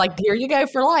know. It's like, here you go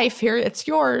for life. Here, it's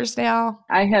yours now.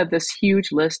 I have this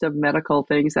huge list of medical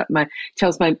things that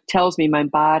tells me my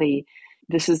body,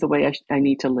 this is the way I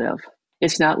need to live.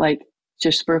 It's not like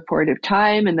just for a period of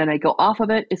time and then I go off of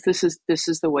it. This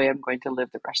is the way I'm going to live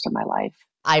the rest of my life.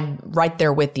 I'm right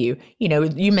there with you.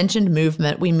 You mentioned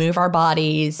movement. We move our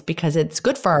bodies because it's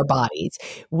good for our bodies.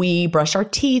 We brush our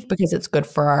teeth because it's good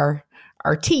for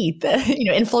our teeth,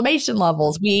 inflammation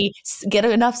levels. We get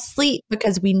enough sleep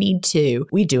because we need to.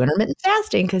 We do intermittent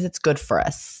fasting because it's good for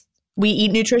us. We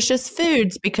eat nutritious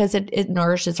foods because it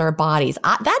nourishes our bodies.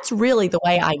 That's really the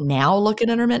way I now look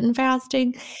at intermittent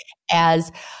fasting,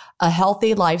 as a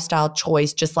healthy lifestyle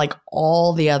choice, just like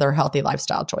all the other healthy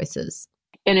lifestyle choices.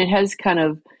 And it has kind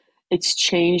of It's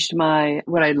changed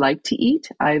what I like to eat.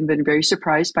 I've been very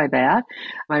surprised by that.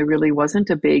 I really wasn't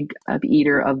a big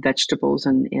eater of vegetables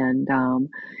and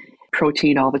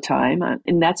protein all the time.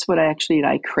 And that's what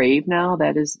I crave now.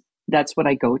 That's what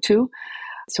I go to.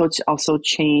 So it's also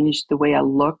changed the way I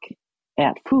look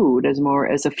at food as more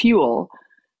as a fuel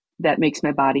that makes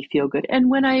my body feel good. And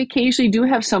when I occasionally do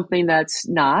have something that's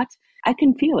not, I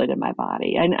can feel it in my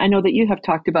body. And I know that you have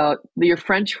talked about your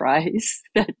French fries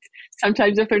that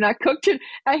sometimes if they're not cooked,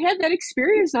 I had that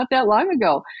experience not that long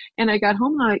ago. And I got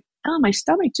home and I'm like, oh, my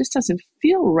stomach just doesn't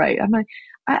feel right. I'm like,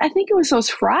 I think it was those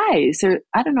fries.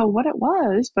 I don't know what it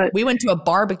was, but we went to a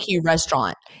barbecue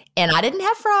restaurant and I didn't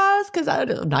have fries because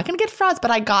I'm not going to get fries,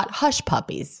 but I got hush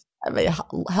puppies. I mean,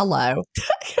 hello.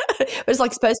 It was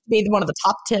like supposed to be one of the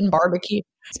top 10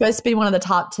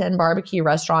 barbecue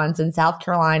restaurants in South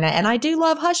Carolina. And I do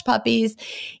love hush puppies.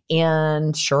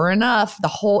 And sure enough,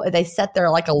 they sat there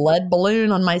like a lead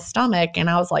balloon on my stomach. And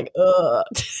I was like, ugh.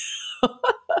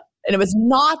 And it was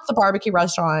not the barbecue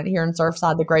restaurant here in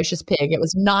Surfside, the Gracious Pig. It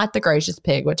was not the Gracious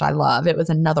Pig, which I love. It was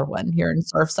another one here in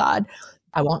Surfside.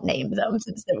 I won't name them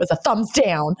since it was a thumbs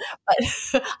down,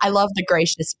 but I love the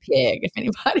Gracious Pig if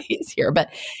anybody's here.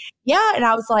 But yeah, and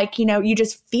I was like, you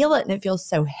just feel it and it feels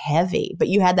so heavy. But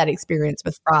you had that experience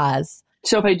with fries.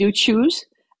 So if I do choose,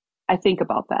 I think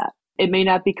about that. It may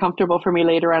not be comfortable for me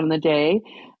later on in the day,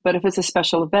 but if it's a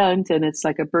special event and it's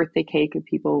like a birthday cake and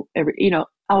people,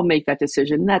 I'll make that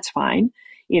decision. That's fine.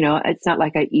 It's not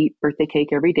like I eat birthday cake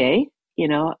every day,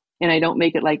 and I don't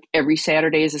make it like every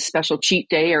Saturday is a special cheat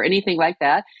day or anything like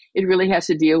that. It really has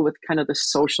to deal with kind of the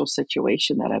social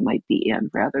situation that I might be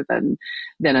in rather than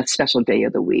a special day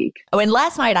of the week. Oh, and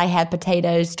last night I had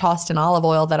potatoes tossed in olive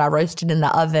oil that I roasted in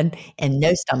the oven and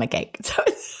no stomach ache. So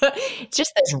it's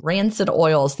just those rancid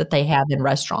oils that they have in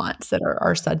restaurants that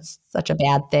are such a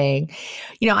bad thing.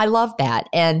 I love that.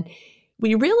 And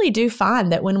we really do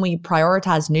find that when we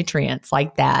prioritize nutrients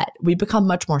like that, we become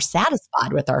much more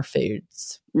satisfied with our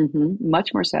foods. Mm-hmm.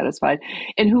 Much more satisfied.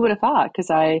 And who would have thought?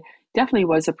 Because I definitely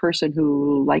was a person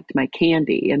who liked my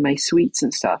candy and my sweets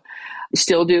and stuff.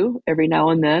 Still do every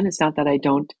now and then. It's not that I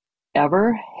don't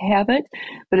ever have it,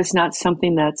 but it's not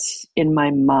something that's in my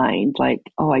mind like,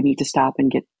 oh, I need to stop and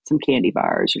get some candy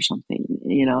bars or something.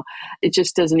 It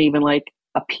just doesn't even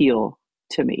appeal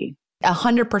to me.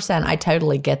 100%. I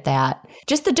totally get that.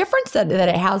 Just the difference that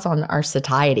it has on our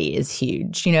satiety is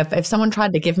huge. If someone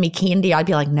tried to give me candy, I'd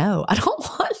be like, no, I don't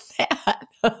want that.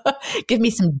 Give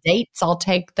me some dates. I'll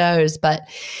take those. But,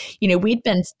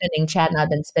 Chad and I've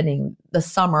been spending the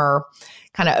summer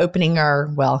kind of opening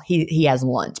he has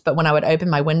lunch, but when I would open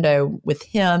my window with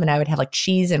him and I would have like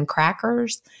cheese and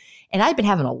crackers. And I've been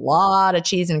having a lot of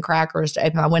cheese and crackers to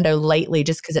open my window lately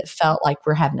just because it felt like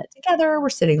we're having it together. We're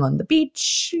sitting on the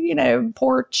beach,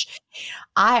 porch.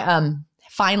 I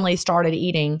finally started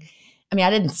eating. I mean, I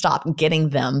didn't stop getting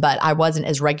them, but I wasn't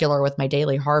as regular with my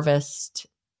Daily Harvest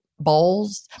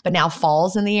bowls. But now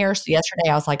fall's in the air. So yesterday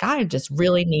I was like, I just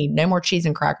really need no more cheese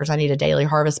and crackers. I need a Daily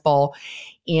Harvest bowl,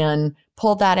 and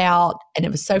pulled that out. And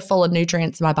it was so full of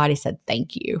nutrients. My body said, thank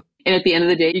you. And at the end of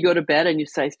the day, you go to bed and your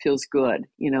size feels good.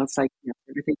 It's like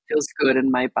everything feels good in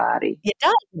my body. It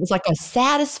does. It was like a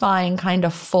satisfying kind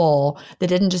of full that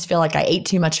didn't just feel like I ate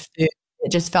too much food.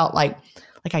 It just felt like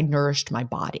I nourished my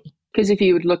body. Because if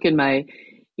you would look in my,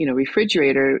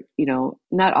 refrigerator,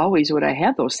 not always would I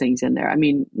have those things in there. I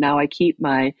mean, now I keep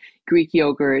my Greek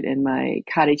yogurt and my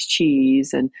cottage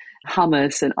cheese and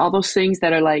hummus and all those things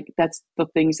that are that's the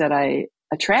things that I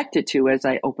attracted to as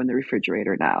I open the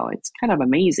refrigerator now. It's kind of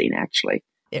amazing, actually.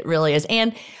 It really is.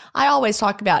 And I always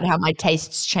talk about how my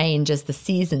tastes change as the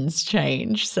seasons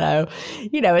change. So,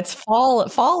 it's fall.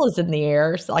 Fall is in the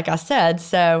air, like I said.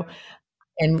 So,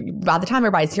 and by the time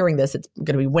everybody's hearing this, it's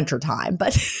going to be winter time.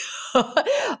 But,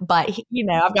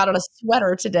 I've got on a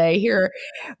sweater today here.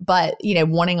 But,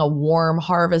 wanting a warm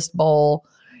harvest bowl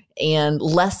and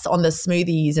less on the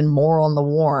smoothies and more on the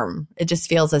warm. It just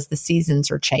feels as the seasons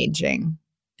are changing.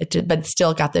 But it's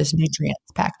still got those nutrients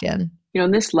packed in.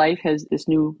 And this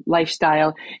new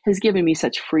lifestyle has given me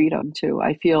such freedom too.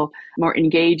 I feel more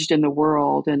engaged in the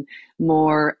world and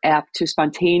more apt to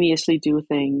spontaneously do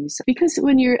things. Because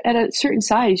when you're at a certain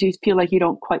size, you feel like you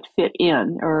don't quite fit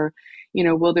in, or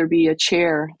will there be a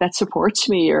chair that supports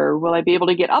me, or will I be able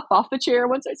to get up off the chair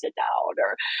once I sit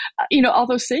down, or, all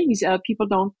those things. People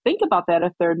don't think about that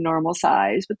if they're normal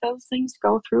size, but those things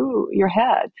go through your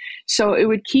head. So it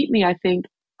would keep me, I think,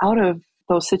 out of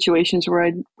those situations where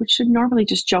I should normally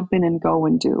just jump in and go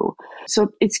and do. So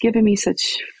it's given me such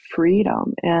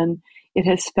freedom, and it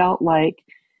has felt like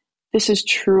this is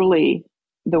truly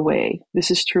the way. This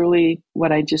is truly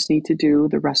what I just need to do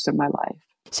the rest of my life.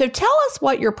 So tell us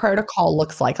what your protocol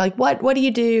looks like. Like what do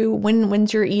you do?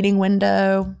 When's your eating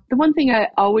window? The one thing I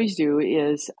always do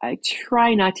is I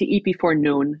try not to eat before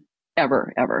noon,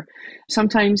 ever.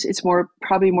 Sometimes it's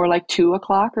probably more like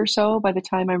 2:00 or so by the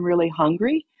time I'm really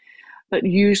hungry. But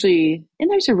usually, and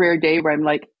there's a rare day where I'm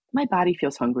like, my body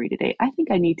feels hungry today. I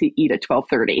think I need to eat at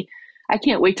 12:30. I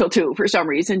can't wait till 2 for some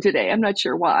reason today. I'm not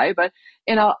sure why,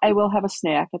 I will have a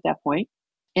snack at that point,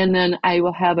 and then I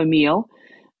will have a meal.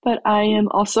 But I am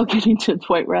also getting to the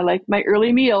point where I like my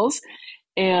early meals,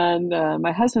 and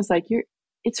my husband's like,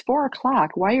 it's 4:00.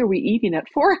 Why are we eating at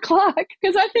 4:00?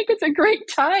 Because I think it's a great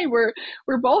time. We're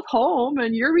both home,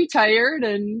 and you're retired,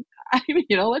 and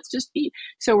let's just eat.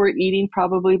 So we're eating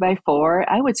probably by 4.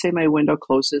 I would say my window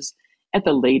closes at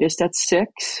the latest at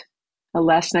 6.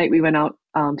 Last night we went out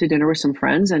to dinner with some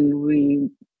friends, and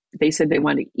they said they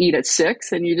want to eat at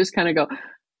 6, and you just kind of go,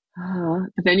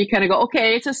 but then you kind of go,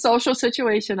 okay, it's a social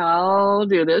situation. I'll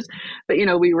do this. But,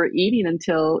 we were eating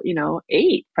until,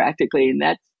 8 practically. And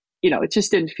that, it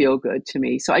just didn't feel good to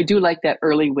me. So I do like that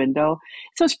early window.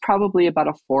 So it's probably about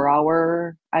a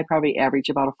 4-hour. I probably average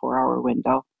about a 4-hour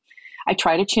window. I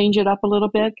try to change it up a little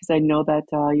bit because I know that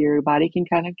your body can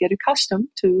kind of get accustomed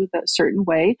to that certain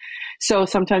way. So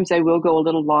sometimes I will go a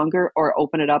little longer or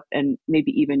open it up and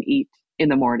maybe even eat in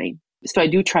the morning. So I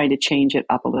do try to change it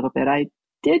up a little bit. I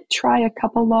did try a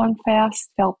couple long fasts,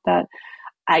 felt that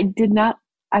I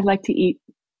like to eat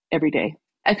every day.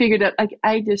 I figured that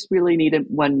I just really needed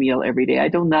one meal every day. I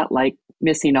do not like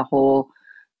missing a whole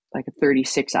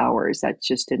 36 hours. That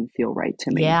just didn't feel right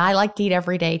to me. Yeah, I like to eat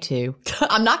every day too.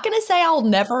 I'm not going to say I'll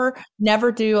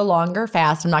never do a longer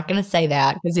fast. I'm not going to say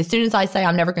that because as soon as I say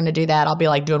I'm never going to do that, I'll be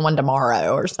like doing one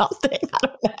tomorrow or something. I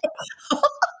don't know.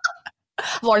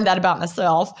 I've learned that about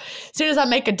myself. As soon as I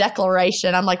make a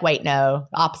declaration, I'm like, wait, no,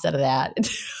 opposite of that.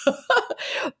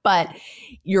 But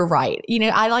you're right.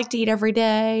 I like to eat every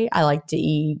day. I like to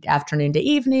eat afternoon to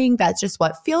evening. That's just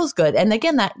what feels good. And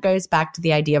again, that goes back to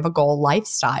the idea of a goal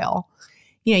lifestyle.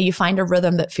 You find a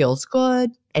rhythm that feels good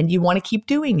and you want to keep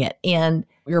doing it. And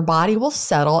your body will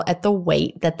settle at the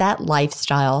weight that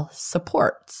lifestyle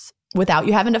supports without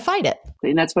you having to fight it.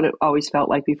 And that's what it always felt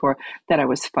like before, that I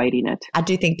was fighting it. I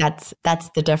do think that's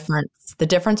the difference. The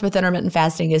difference with intermittent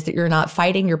fasting is that you're not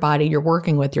fighting your body, you're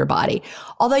working with your body.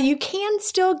 Although you can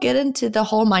still get into the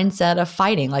whole mindset of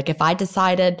fighting. Like if I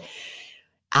decided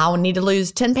I need to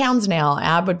lose 10 pounds now,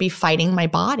 I would be fighting my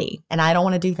body. And I don't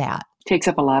want to do that. It takes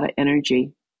up a lot of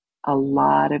energy. And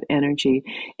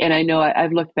I know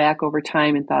I've looked back over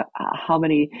time and thought how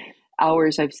many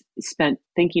hours I've spent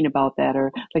thinking about that,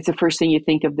 or like the first thing you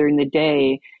think of during the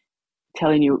day,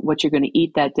 telling you what you're going to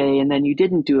eat that day, and then you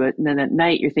didn't do it. And then at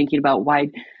night you're thinking about why,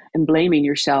 and blaming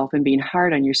yourself and being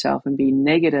hard on yourself and being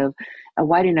negative.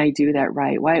 Why didn't I do that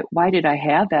right? Why did I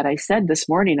have that? I said this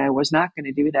morning I was not going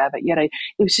to do that, but yet it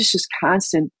was just this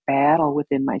constant battle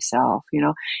within myself,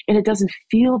 and it doesn't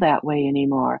feel that way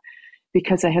anymore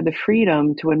because I have the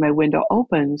freedom to, when my window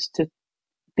opens, to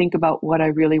think about what I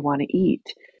really want to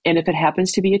eat. And if it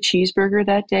happens to be a cheeseburger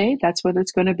that day, that's what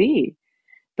it's going to be.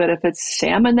 But if it's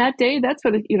salmon that day, that's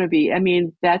what it's going to be. I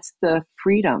mean, that's the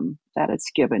freedom that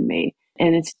it's given me.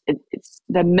 And it's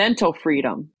the mental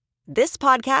freedom. This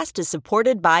podcast is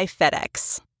supported by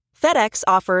FedEx. FedEx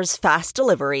offers fast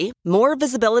delivery, more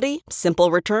visibility,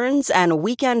 simple returns, and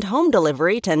weekend home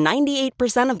delivery to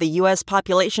 98% of the U.S.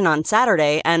 population on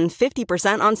Saturday and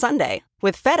 50% on Sunday.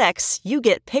 With FedEx, you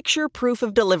get picture proof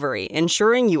of delivery,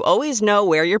 ensuring you always know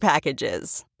where your package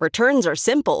is. Returns are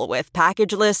simple with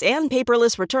packageless and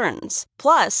paperless returns.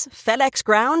 Plus, FedEx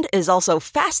Ground is also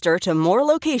faster to more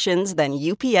locations than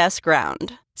UPS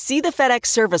Ground. See the FedEx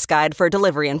service guide for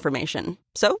delivery information.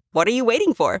 So, what are you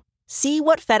waiting for? See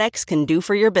what FedEx can do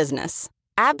for your business.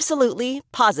 Absolutely,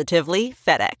 positively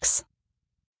FedEx.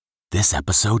 This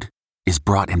episode is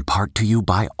brought in part to you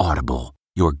by Audible,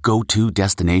 your go-to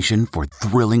destination for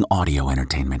thrilling audio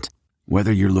entertainment.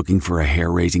 Whether you're looking for a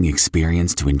hair-raising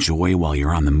experience to enjoy while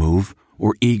you're on the move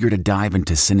or eager to dive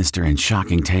into sinister and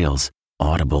shocking tales,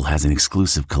 Audible has an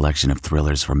exclusive collection of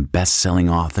thrillers from best-selling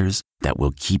authors that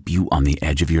will keep you on the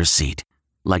edge of your seat.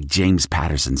 Like James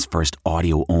Patterson's first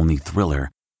audio-only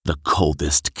thriller, The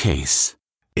Coldest Case.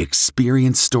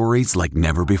 Experience stories like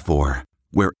never before,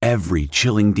 where every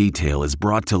chilling detail is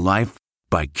brought to life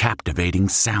by captivating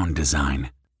sound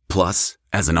design. Plus,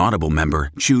 as an Audible member,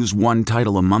 choose one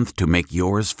title a month to make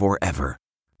yours forever.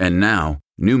 And now,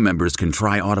 new members can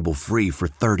try Audible free for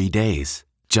 30 days.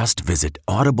 Just visit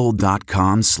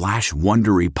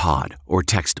audible.com/WonderyPod or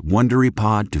text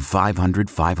WonderyPod to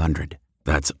 500-500.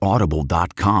 That's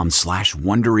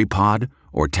audible.com/WonderyPod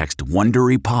or text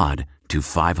WonderyPod to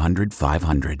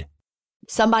 500-500.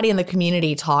 somebody in the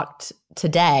community talked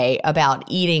today about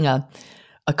eating a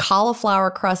cauliflower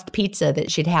crust pizza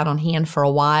that she'd had on hand for a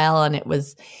while. And it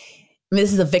was,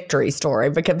 this is a victory story,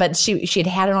 but she'd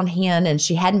had it on hand and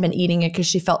she hadn't been eating it because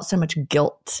she felt so much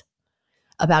guilt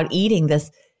about eating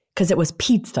this because it was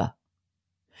pizza.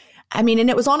 I mean, and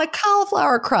it was on a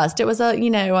cauliflower crust. It was but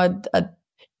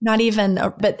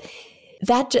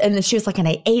then she was like, and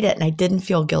I ate it and I didn't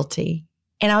feel guilty.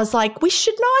 And I was like, we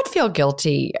should not feel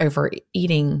guilty over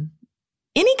eating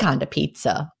any kind of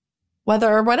pizza,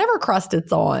 whatever crust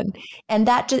it's on. And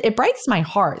it breaks my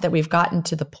heart that we've gotten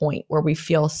to the point where we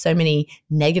feel so many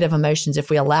negative emotions if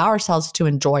we allow ourselves to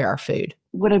enjoy our food.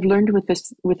 What I've learned with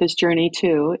this journey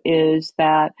too is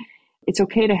that it's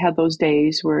okay to have those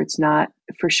days where it's not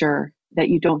for sure, that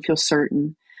you don't feel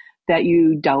certain, that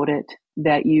you doubt it,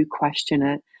 that you question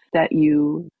it, that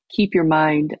you keep your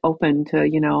mind open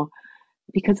to,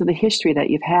 because of the history that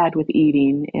you've had with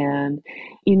eating. And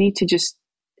you need to just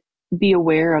be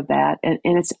aware of that and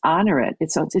it's honor it.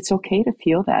 It's okay to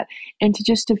feel that and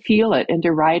to feel it and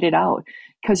to ride it out,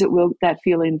 because that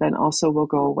feeling then also will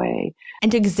go away.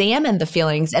 And to examine the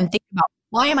feelings and think about,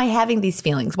 why am I having these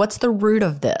feelings? What's the root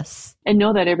of this? And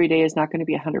know that every day is not going to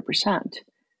be 100%.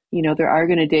 There are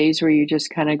going to days where you're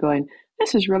just kind of going,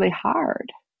 this is really hard,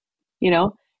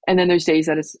 and then there's days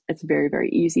that it's very, very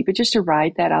easy, but just to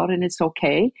ride that out, and it's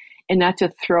okay. And not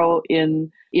to throw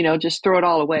in, just throw it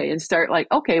all away and start like,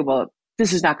 okay, well,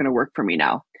 this is not going to work for me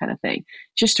now kind of thing.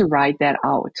 Just to ride that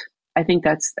out. I think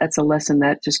that's a lesson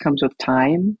that just comes with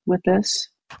time with this.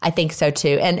 I think so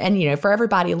too. And for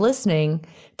everybody listening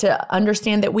to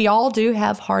understand that we all do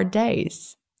have hard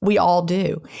days. We all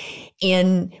do.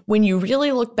 And when you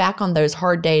really look back on those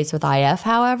hard days with IF,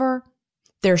 however,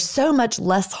 they're so much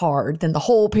less hard than the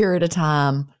whole period of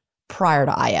time prior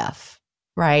to IF,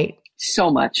 right?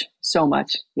 So much.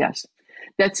 Yes.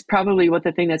 That's probably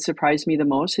the thing that surprised me the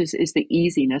most is the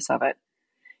easiness of it,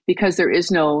 because there is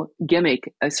no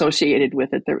gimmick associated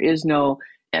with it. There is no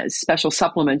special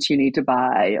supplements you need to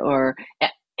buy or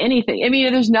anything. I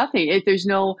mean, there's nothing.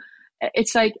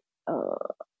 It's like,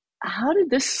 how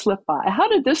did this slip by? How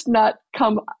did this not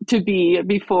come to be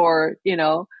before,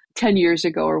 10 years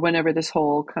ago or whenever this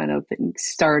whole kind of thing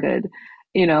started?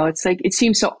 It's like, it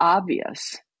seems so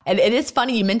obvious. And it is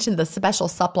funny you mentioned the special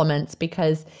supplements,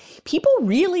 because people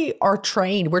really are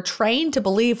trained. We're trained to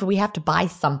believe we have to buy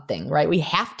something, right? We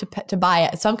have to buy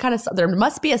it. Some kind of, there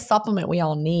must be a supplement we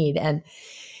all need. And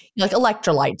like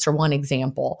electrolytes are one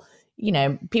example.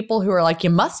 People who are like, you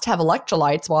must have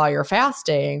electrolytes while you're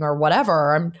fasting or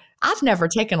whatever. I've never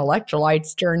taken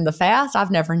electrolytes during the fast.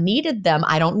 I've never needed them.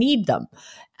 I don't need them.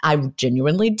 I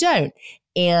genuinely don't.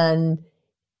 And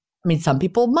I mean, some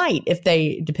people might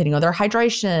depending on their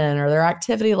hydration or their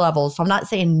activity levels. So I'm not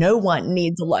saying no one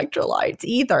needs electrolytes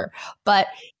either, but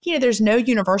there's no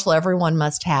universal, everyone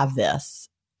must have this.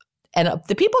 And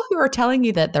the people who are telling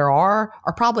you that there are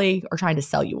probably trying to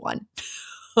sell you one.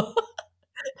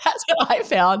 That's what I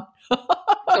found.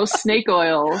 Those snake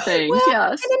oil things. Well,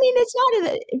 yes. And I mean, it's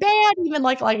not bad, even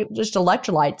like just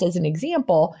electrolytes as an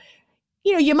example.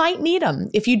 You might need them.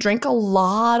 If you drink a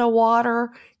lot of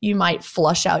water, you might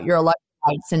flush out your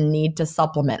electrolytes and need to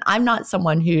supplement. I'm not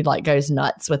someone who goes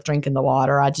nuts with drinking the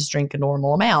water. I just drink a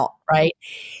normal amount, right?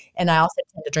 And I also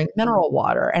tend to drink mineral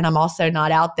water. And I'm also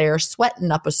not out there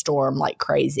sweating up a storm like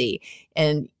crazy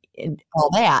and all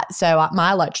that. So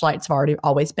my electrolytes have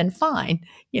always been fine,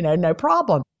 no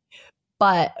problem.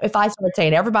 But if I start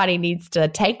saying everybody needs to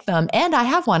take them and I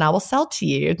have one I will sell to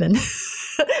you, then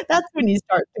that's when you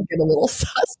start to get a little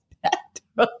suspect.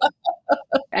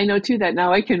 I know too that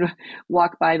now I can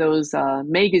walk by those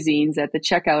magazines at the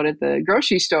checkout at the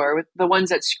grocery store with the ones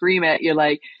that scream at you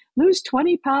like, lose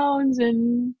 20 pounds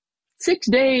in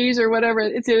 6 days or whatever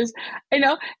it is, and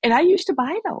I used to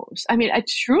buy those. I mean,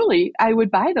 I would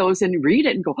buy those and read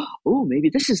it and go, oh, maybe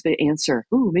this is the answer.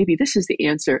 Oh, maybe this is the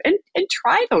answer, and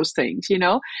try those things, and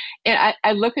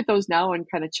I look at those now and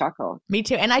kind of chuckle. Me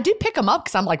too. And I do pick them up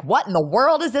because I'm like, what in the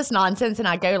world is this nonsense? And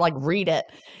I go read it.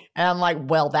 And I'm like,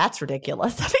 well, that's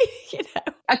ridiculous. I mean,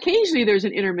 Occasionally there's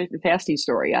an intermittent fasting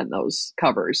story on those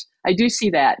covers. I do see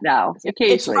that now.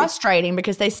 Occasionally. It's frustrating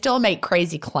because they still make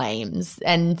crazy claims.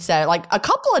 And so a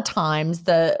couple of times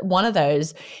one of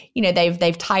those,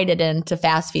 they've tied it into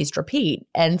fast, feast, repeat.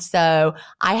 And so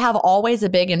I have always a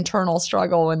big internal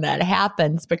struggle when that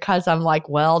happens, because I'm like,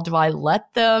 well, do I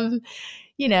let them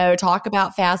talk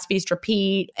about fast, feast,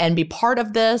 repeat and be part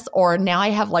of this? Or now I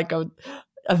have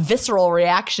a visceral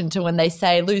reaction to when they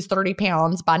say lose 30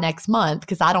 pounds by next month,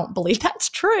 because I don't believe that's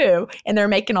true. And they're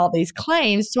making all these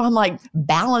claims. So I'm like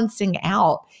balancing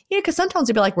out, because sometimes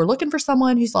they'd be like, we're looking for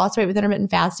someone who's lost weight with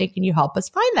intermittent fasting. Can you help us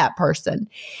find that person?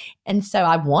 And so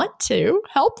I want to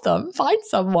help them find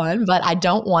someone, but I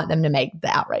don't want them to make the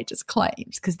outrageous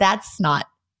claims, because that's not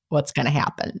what's going to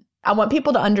happen. I want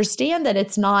people to understand that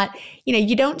it's not,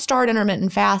 you don't start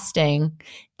intermittent fasting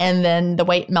and then the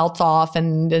weight melts off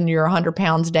and then you're 100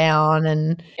 pounds down.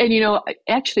 And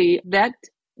actually that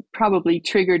probably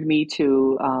triggered me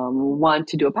to want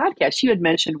to do a podcast. You had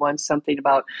mentioned once something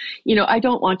about, I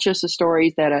don't want just the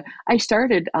stories that I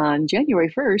started on January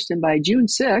 1st and by June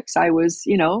 6th, I was,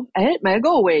 I hit my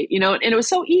goal weight, and it was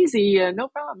so easy, no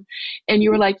problem. And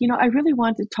you were like, I really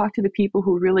want to talk to the people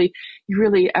who really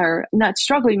are not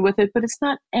struggling with it, but it's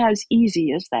not as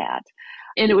easy as that.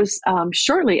 And it was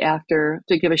shortly after,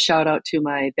 to give a shout out to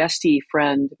my bestie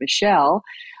friend, Michelle,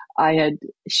 I had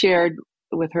shared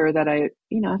with her that I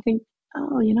think,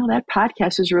 that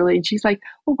podcast is really, and she's like,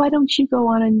 well, why don't you go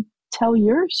on and tell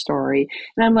your story?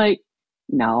 And I'm like,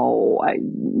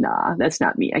 nah, that's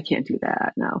not me. I can't do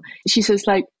that. No. She says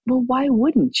like, well, why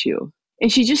wouldn't you?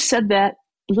 And she just said that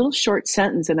little short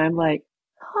sentence. And I'm like,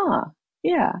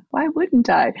 yeah, why wouldn't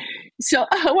I? So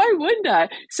why wouldn't I?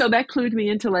 So that clued me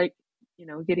into like,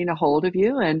 getting a hold of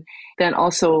you. And then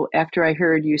also after I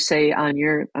heard you say on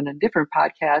a different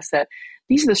podcast that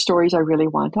these are the stories I really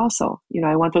want also.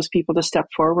 I want those people to step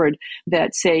forward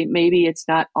that say, maybe it's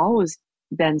not always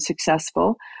been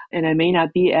successful and I may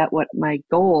not be at what my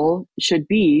goal should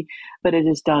be, but it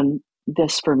has done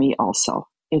this for me also.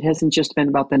 It hasn't just been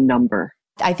about the number.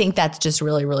 I think that's just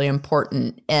really, really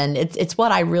important. And it's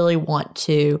what I really want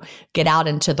to get out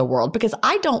into the world, because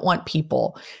I don't want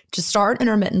people to start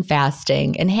intermittent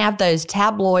fasting and have those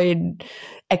tabloid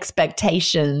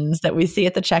expectations that we see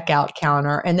at the checkout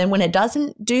counter. And then when it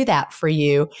doesn't do that for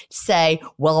you, say,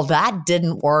 well, that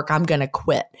didn't work, I'm going to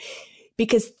quit.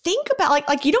 Because think about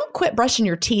like you don't quit brushing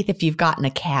your teeth if you've gotten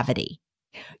a cavity.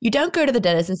 You don't go to the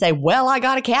dentist and say, well, I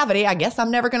got a cavity, I guess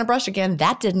I'm never going to brush again.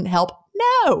 That didn't help.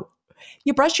 No.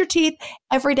 You brush your teeth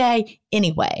every day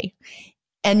anyway.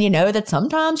 And you know that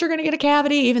sometimes you're going to get a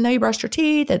cavity, even though you brushed your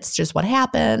teeth. It's just what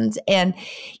happens. And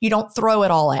you don't throw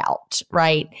it all out,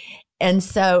 right? And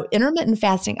so intermittent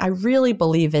fasting, I really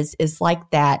believe is like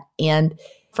that. And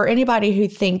for anybody who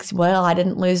thinks, well, I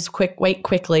didn't lose weight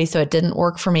quickly, so it didn't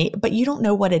work for me, but you don't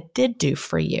know what it did do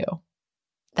for you.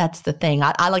 That's the thing.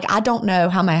 I don't know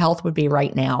how my health would be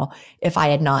right now if I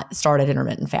had not started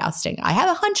intermittent fasting. I have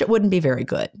a hunch it wouldn't be very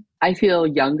good. I feel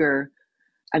younger.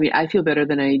 I mean, I feel better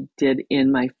than I did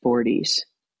in my 40s.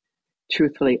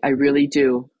 Truthfully, I really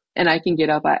do. And I can get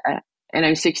up, and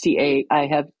I'm 68. I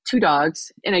have 2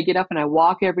 dogs, and I get up and I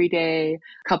walk every day,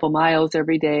 a couple miles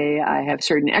every day. I have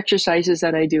certain exercises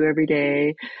that I do every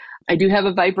day. I do have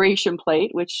a vibration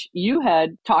plate, which you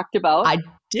had talked about. I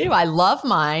do. I love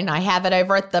mine. I have it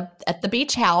over at the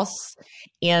beach house.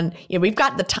 And we've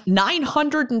got the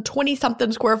 920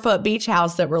 something square foot beach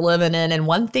house that we're living in. And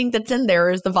one thing that's in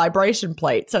there is the vibration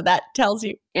plate. So that tells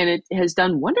you. And it has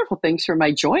done wonderful things for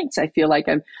my joints. I feel like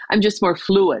I'm just more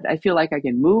fluid. I feel like I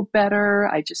can move better.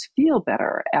 I just feel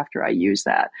better after I use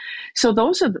that. So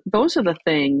those are the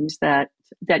things that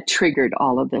triggered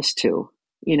all of this too.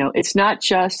 It's not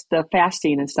just the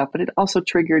fasting and stuff, but it also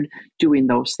triggered doing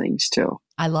those things too.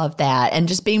 I love that. And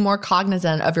just being more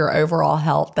cognizant of your overall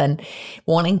health and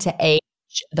wanting to age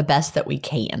the best that we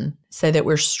can so that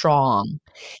we're strong.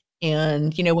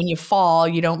 And, when you fall,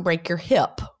 you don't break your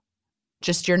hip,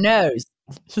 just your nose.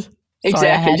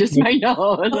 Exactly, just my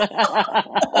nose.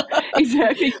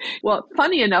 Exactly. Well,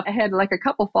 funny enough, I had like a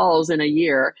couple falls in a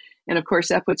year. And of course,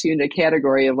 that puts you in a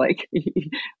category of like,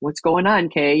 what's going on,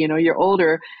 Kay? You're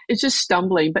older. It's just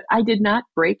stumbling. But I did not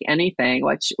break anything,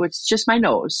 which just my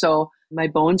nose. So my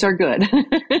bones are good.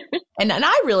 And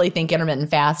I really think intermittent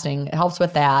fasting helps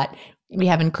with that. We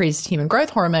have increased human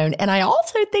growth hormone. And I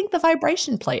also think the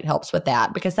vibration plate helps with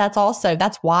that, because that's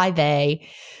why they,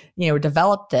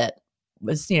 developed it.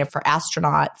 Was, for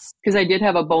astronauts. Because I did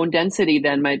have a bone density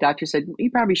then. My doctor said, you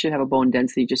probably should have a bone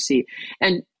density, just see.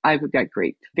 And I've got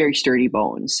great, very sturdy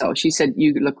bones. So she said,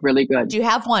 you look really good. Do you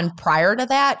have one prior to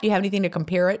that? Do you have anything to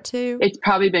compare it to? It's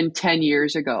probably been 10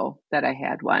 years ago that I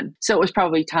had one. So it was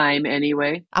probably time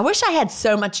anyway. I wish I had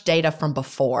so much data from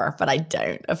before, but I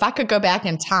don't. If I could go back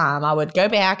in time, I would go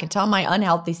back and tell my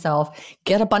unhealthy self,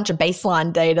 get a bunch of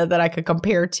baseline data that I could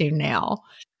compare to now.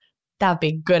 That'd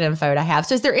be good info to have.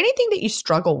 So is there anything that you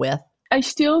struggle with? I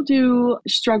still do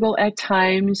struggle at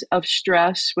times of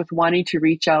stress with wanting to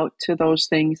reach out to those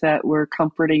things that were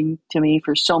comforting to me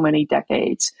for so many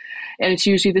decades. And it's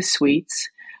usually the sweets.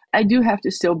 I do have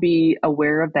to still be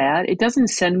aware of that. It doesn't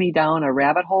send me down a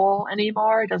rabbit hole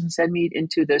anymore. It doesn't send me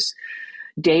into this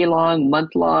day-long,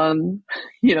 month-long,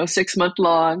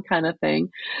 6-month-long kind of thing.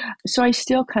 So I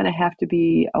still kind of have to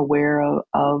be aware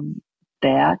of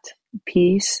that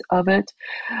piece of it.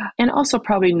 And also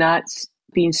probably not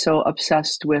being so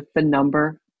obsessed with the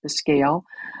number, the scale.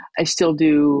 I still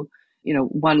do,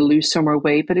 want to lose some more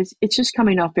weight, but it's just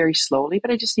coming off very slowly.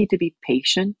 But I just need to be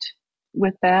patient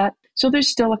with that. So there's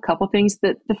still a couple things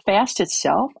that the fast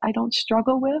itself, I don't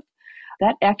struggle with.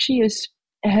 That actually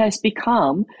has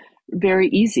become very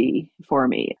easy for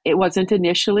me. It wasn't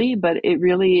initially, but it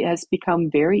really has become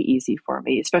very easy for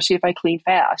me, especially if I clean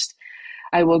fast.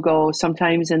 I will go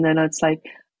sometimes and then it's like,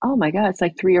 oh my God, it's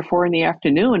like 3 or 4 in the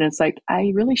afternoon. It's like,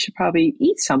 I really should probably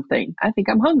eat something. I think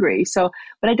I'm hungry. So,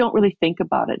 but I don't really think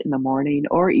about it in the morning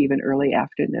or even early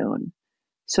afternoon.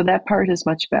 So that part is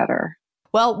much better.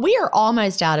 Well, we are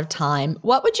almost out of time.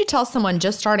 What would you tell someone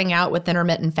just starting out with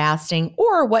intermittent fasting,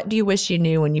 or what do you wish you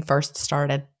knew when you first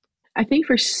started? I think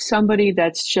for somebody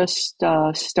that's just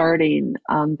starting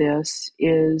on this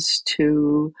is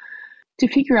to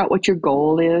figure out what your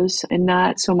goal is, and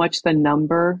not so much the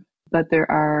number, but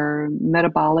there are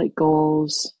metabolic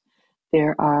goals,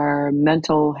 there are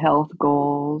mental health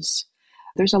goals.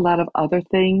 There's a lot of other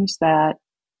things that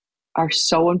are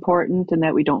so important and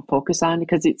that we don't focus on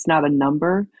because it's not a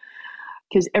number.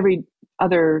 Because every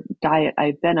other diet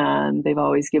I've been on, they've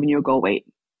always given you a goal weight.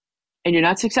 And you're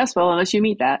not successful unless you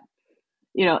meet that.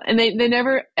 And they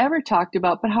never ever talked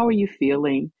about, but how are you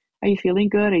feeling? Are you feeling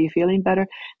good? Are you feeling better?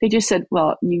 They just said,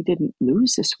 well, you didn't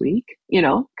lose this week,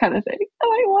 kind of thing. I'm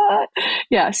like, what?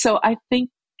 Yeah. So I think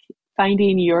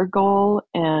finding your goal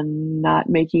and not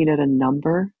making it a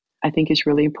number, I think is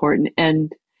really important.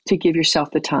 And to give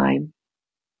yourself the time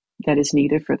that is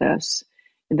needed for this,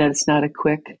 and that it's not a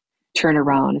quick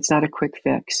turnaround. It's not a quick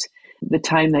fix. The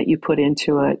time that you put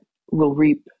into it will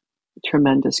reap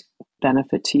tremendous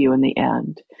benefit to you in the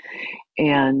end.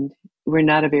 And we're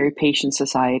not a very patient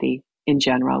society in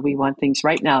general. We want things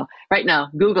right now,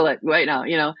 Google it right now,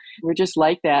 we're just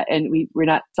like that. And we're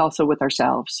not, it's also with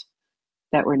ourselves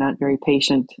that we're not very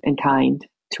patient and kind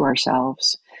to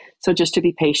ourselves. So just to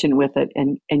be patient with it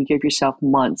and give yourself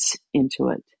months into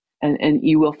it. And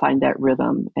you will find that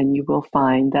rhythm, and you will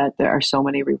find that there are so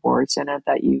many rewards in it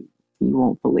that you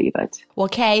won't believe it. Well,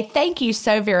 Kay, thank you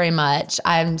so very much.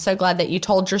 I'm so glad that you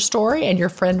told your story and your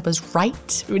friend was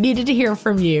right. We needed to hear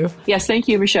from you. Yes, thank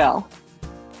you, Michelle.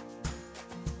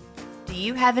 Do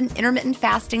you have an intermittent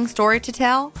fasting story to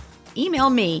tell?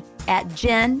 Email me at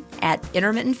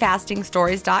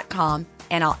jen@intermittentfastingstories.com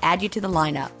and I'll add you to the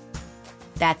lineup.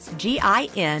 That's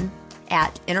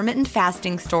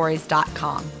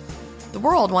GIN@intermittentfastingstories.com. The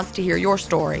world wants to hear your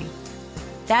story.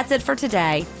 That's it for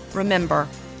today. Remember,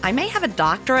 I may have a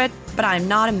doctorate, but I'm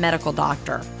not a medical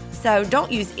doctor. So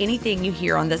don't use anything you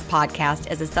hear on this podcast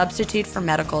as a substitute for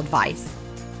medical advice.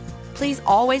 Please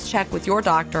always check with your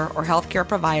doctor or healthcare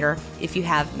provider if you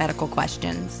have medical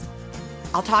questions.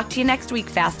 I'll talk to you next week,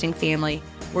 Fasting Family,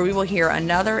 where we will hear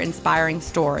another inspiring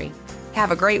story.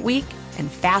 Have a great week and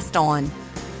fast on.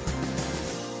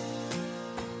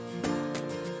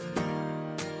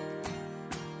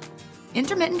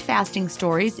 Intermittent Fasting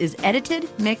Stories is edited,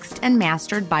 mixed, and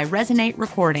mastered by Resonate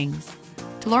Recordings.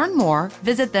 To learn more,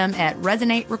 visit them at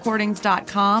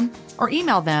resonaterecordings.com or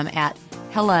email them at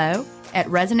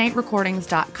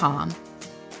hello@resonaterecordings.com.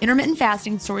 Intermittent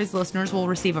Fasting Stories listeners will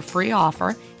receive a free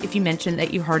offer if you mention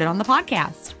that you heard it on the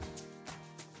podcast.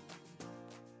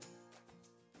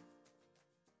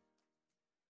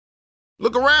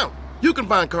 Look around. You can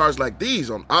find cars like these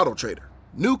on AutoTrader.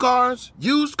 New cars,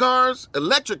 used cars,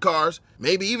 electric cars,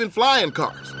 maybe even flying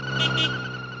cars.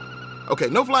 Okay,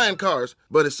 no flying cars,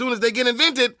 but as soon as they get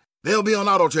invented, they'll be on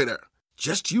AutoTrader.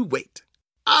 Just you wait.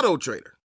 AutoTrader.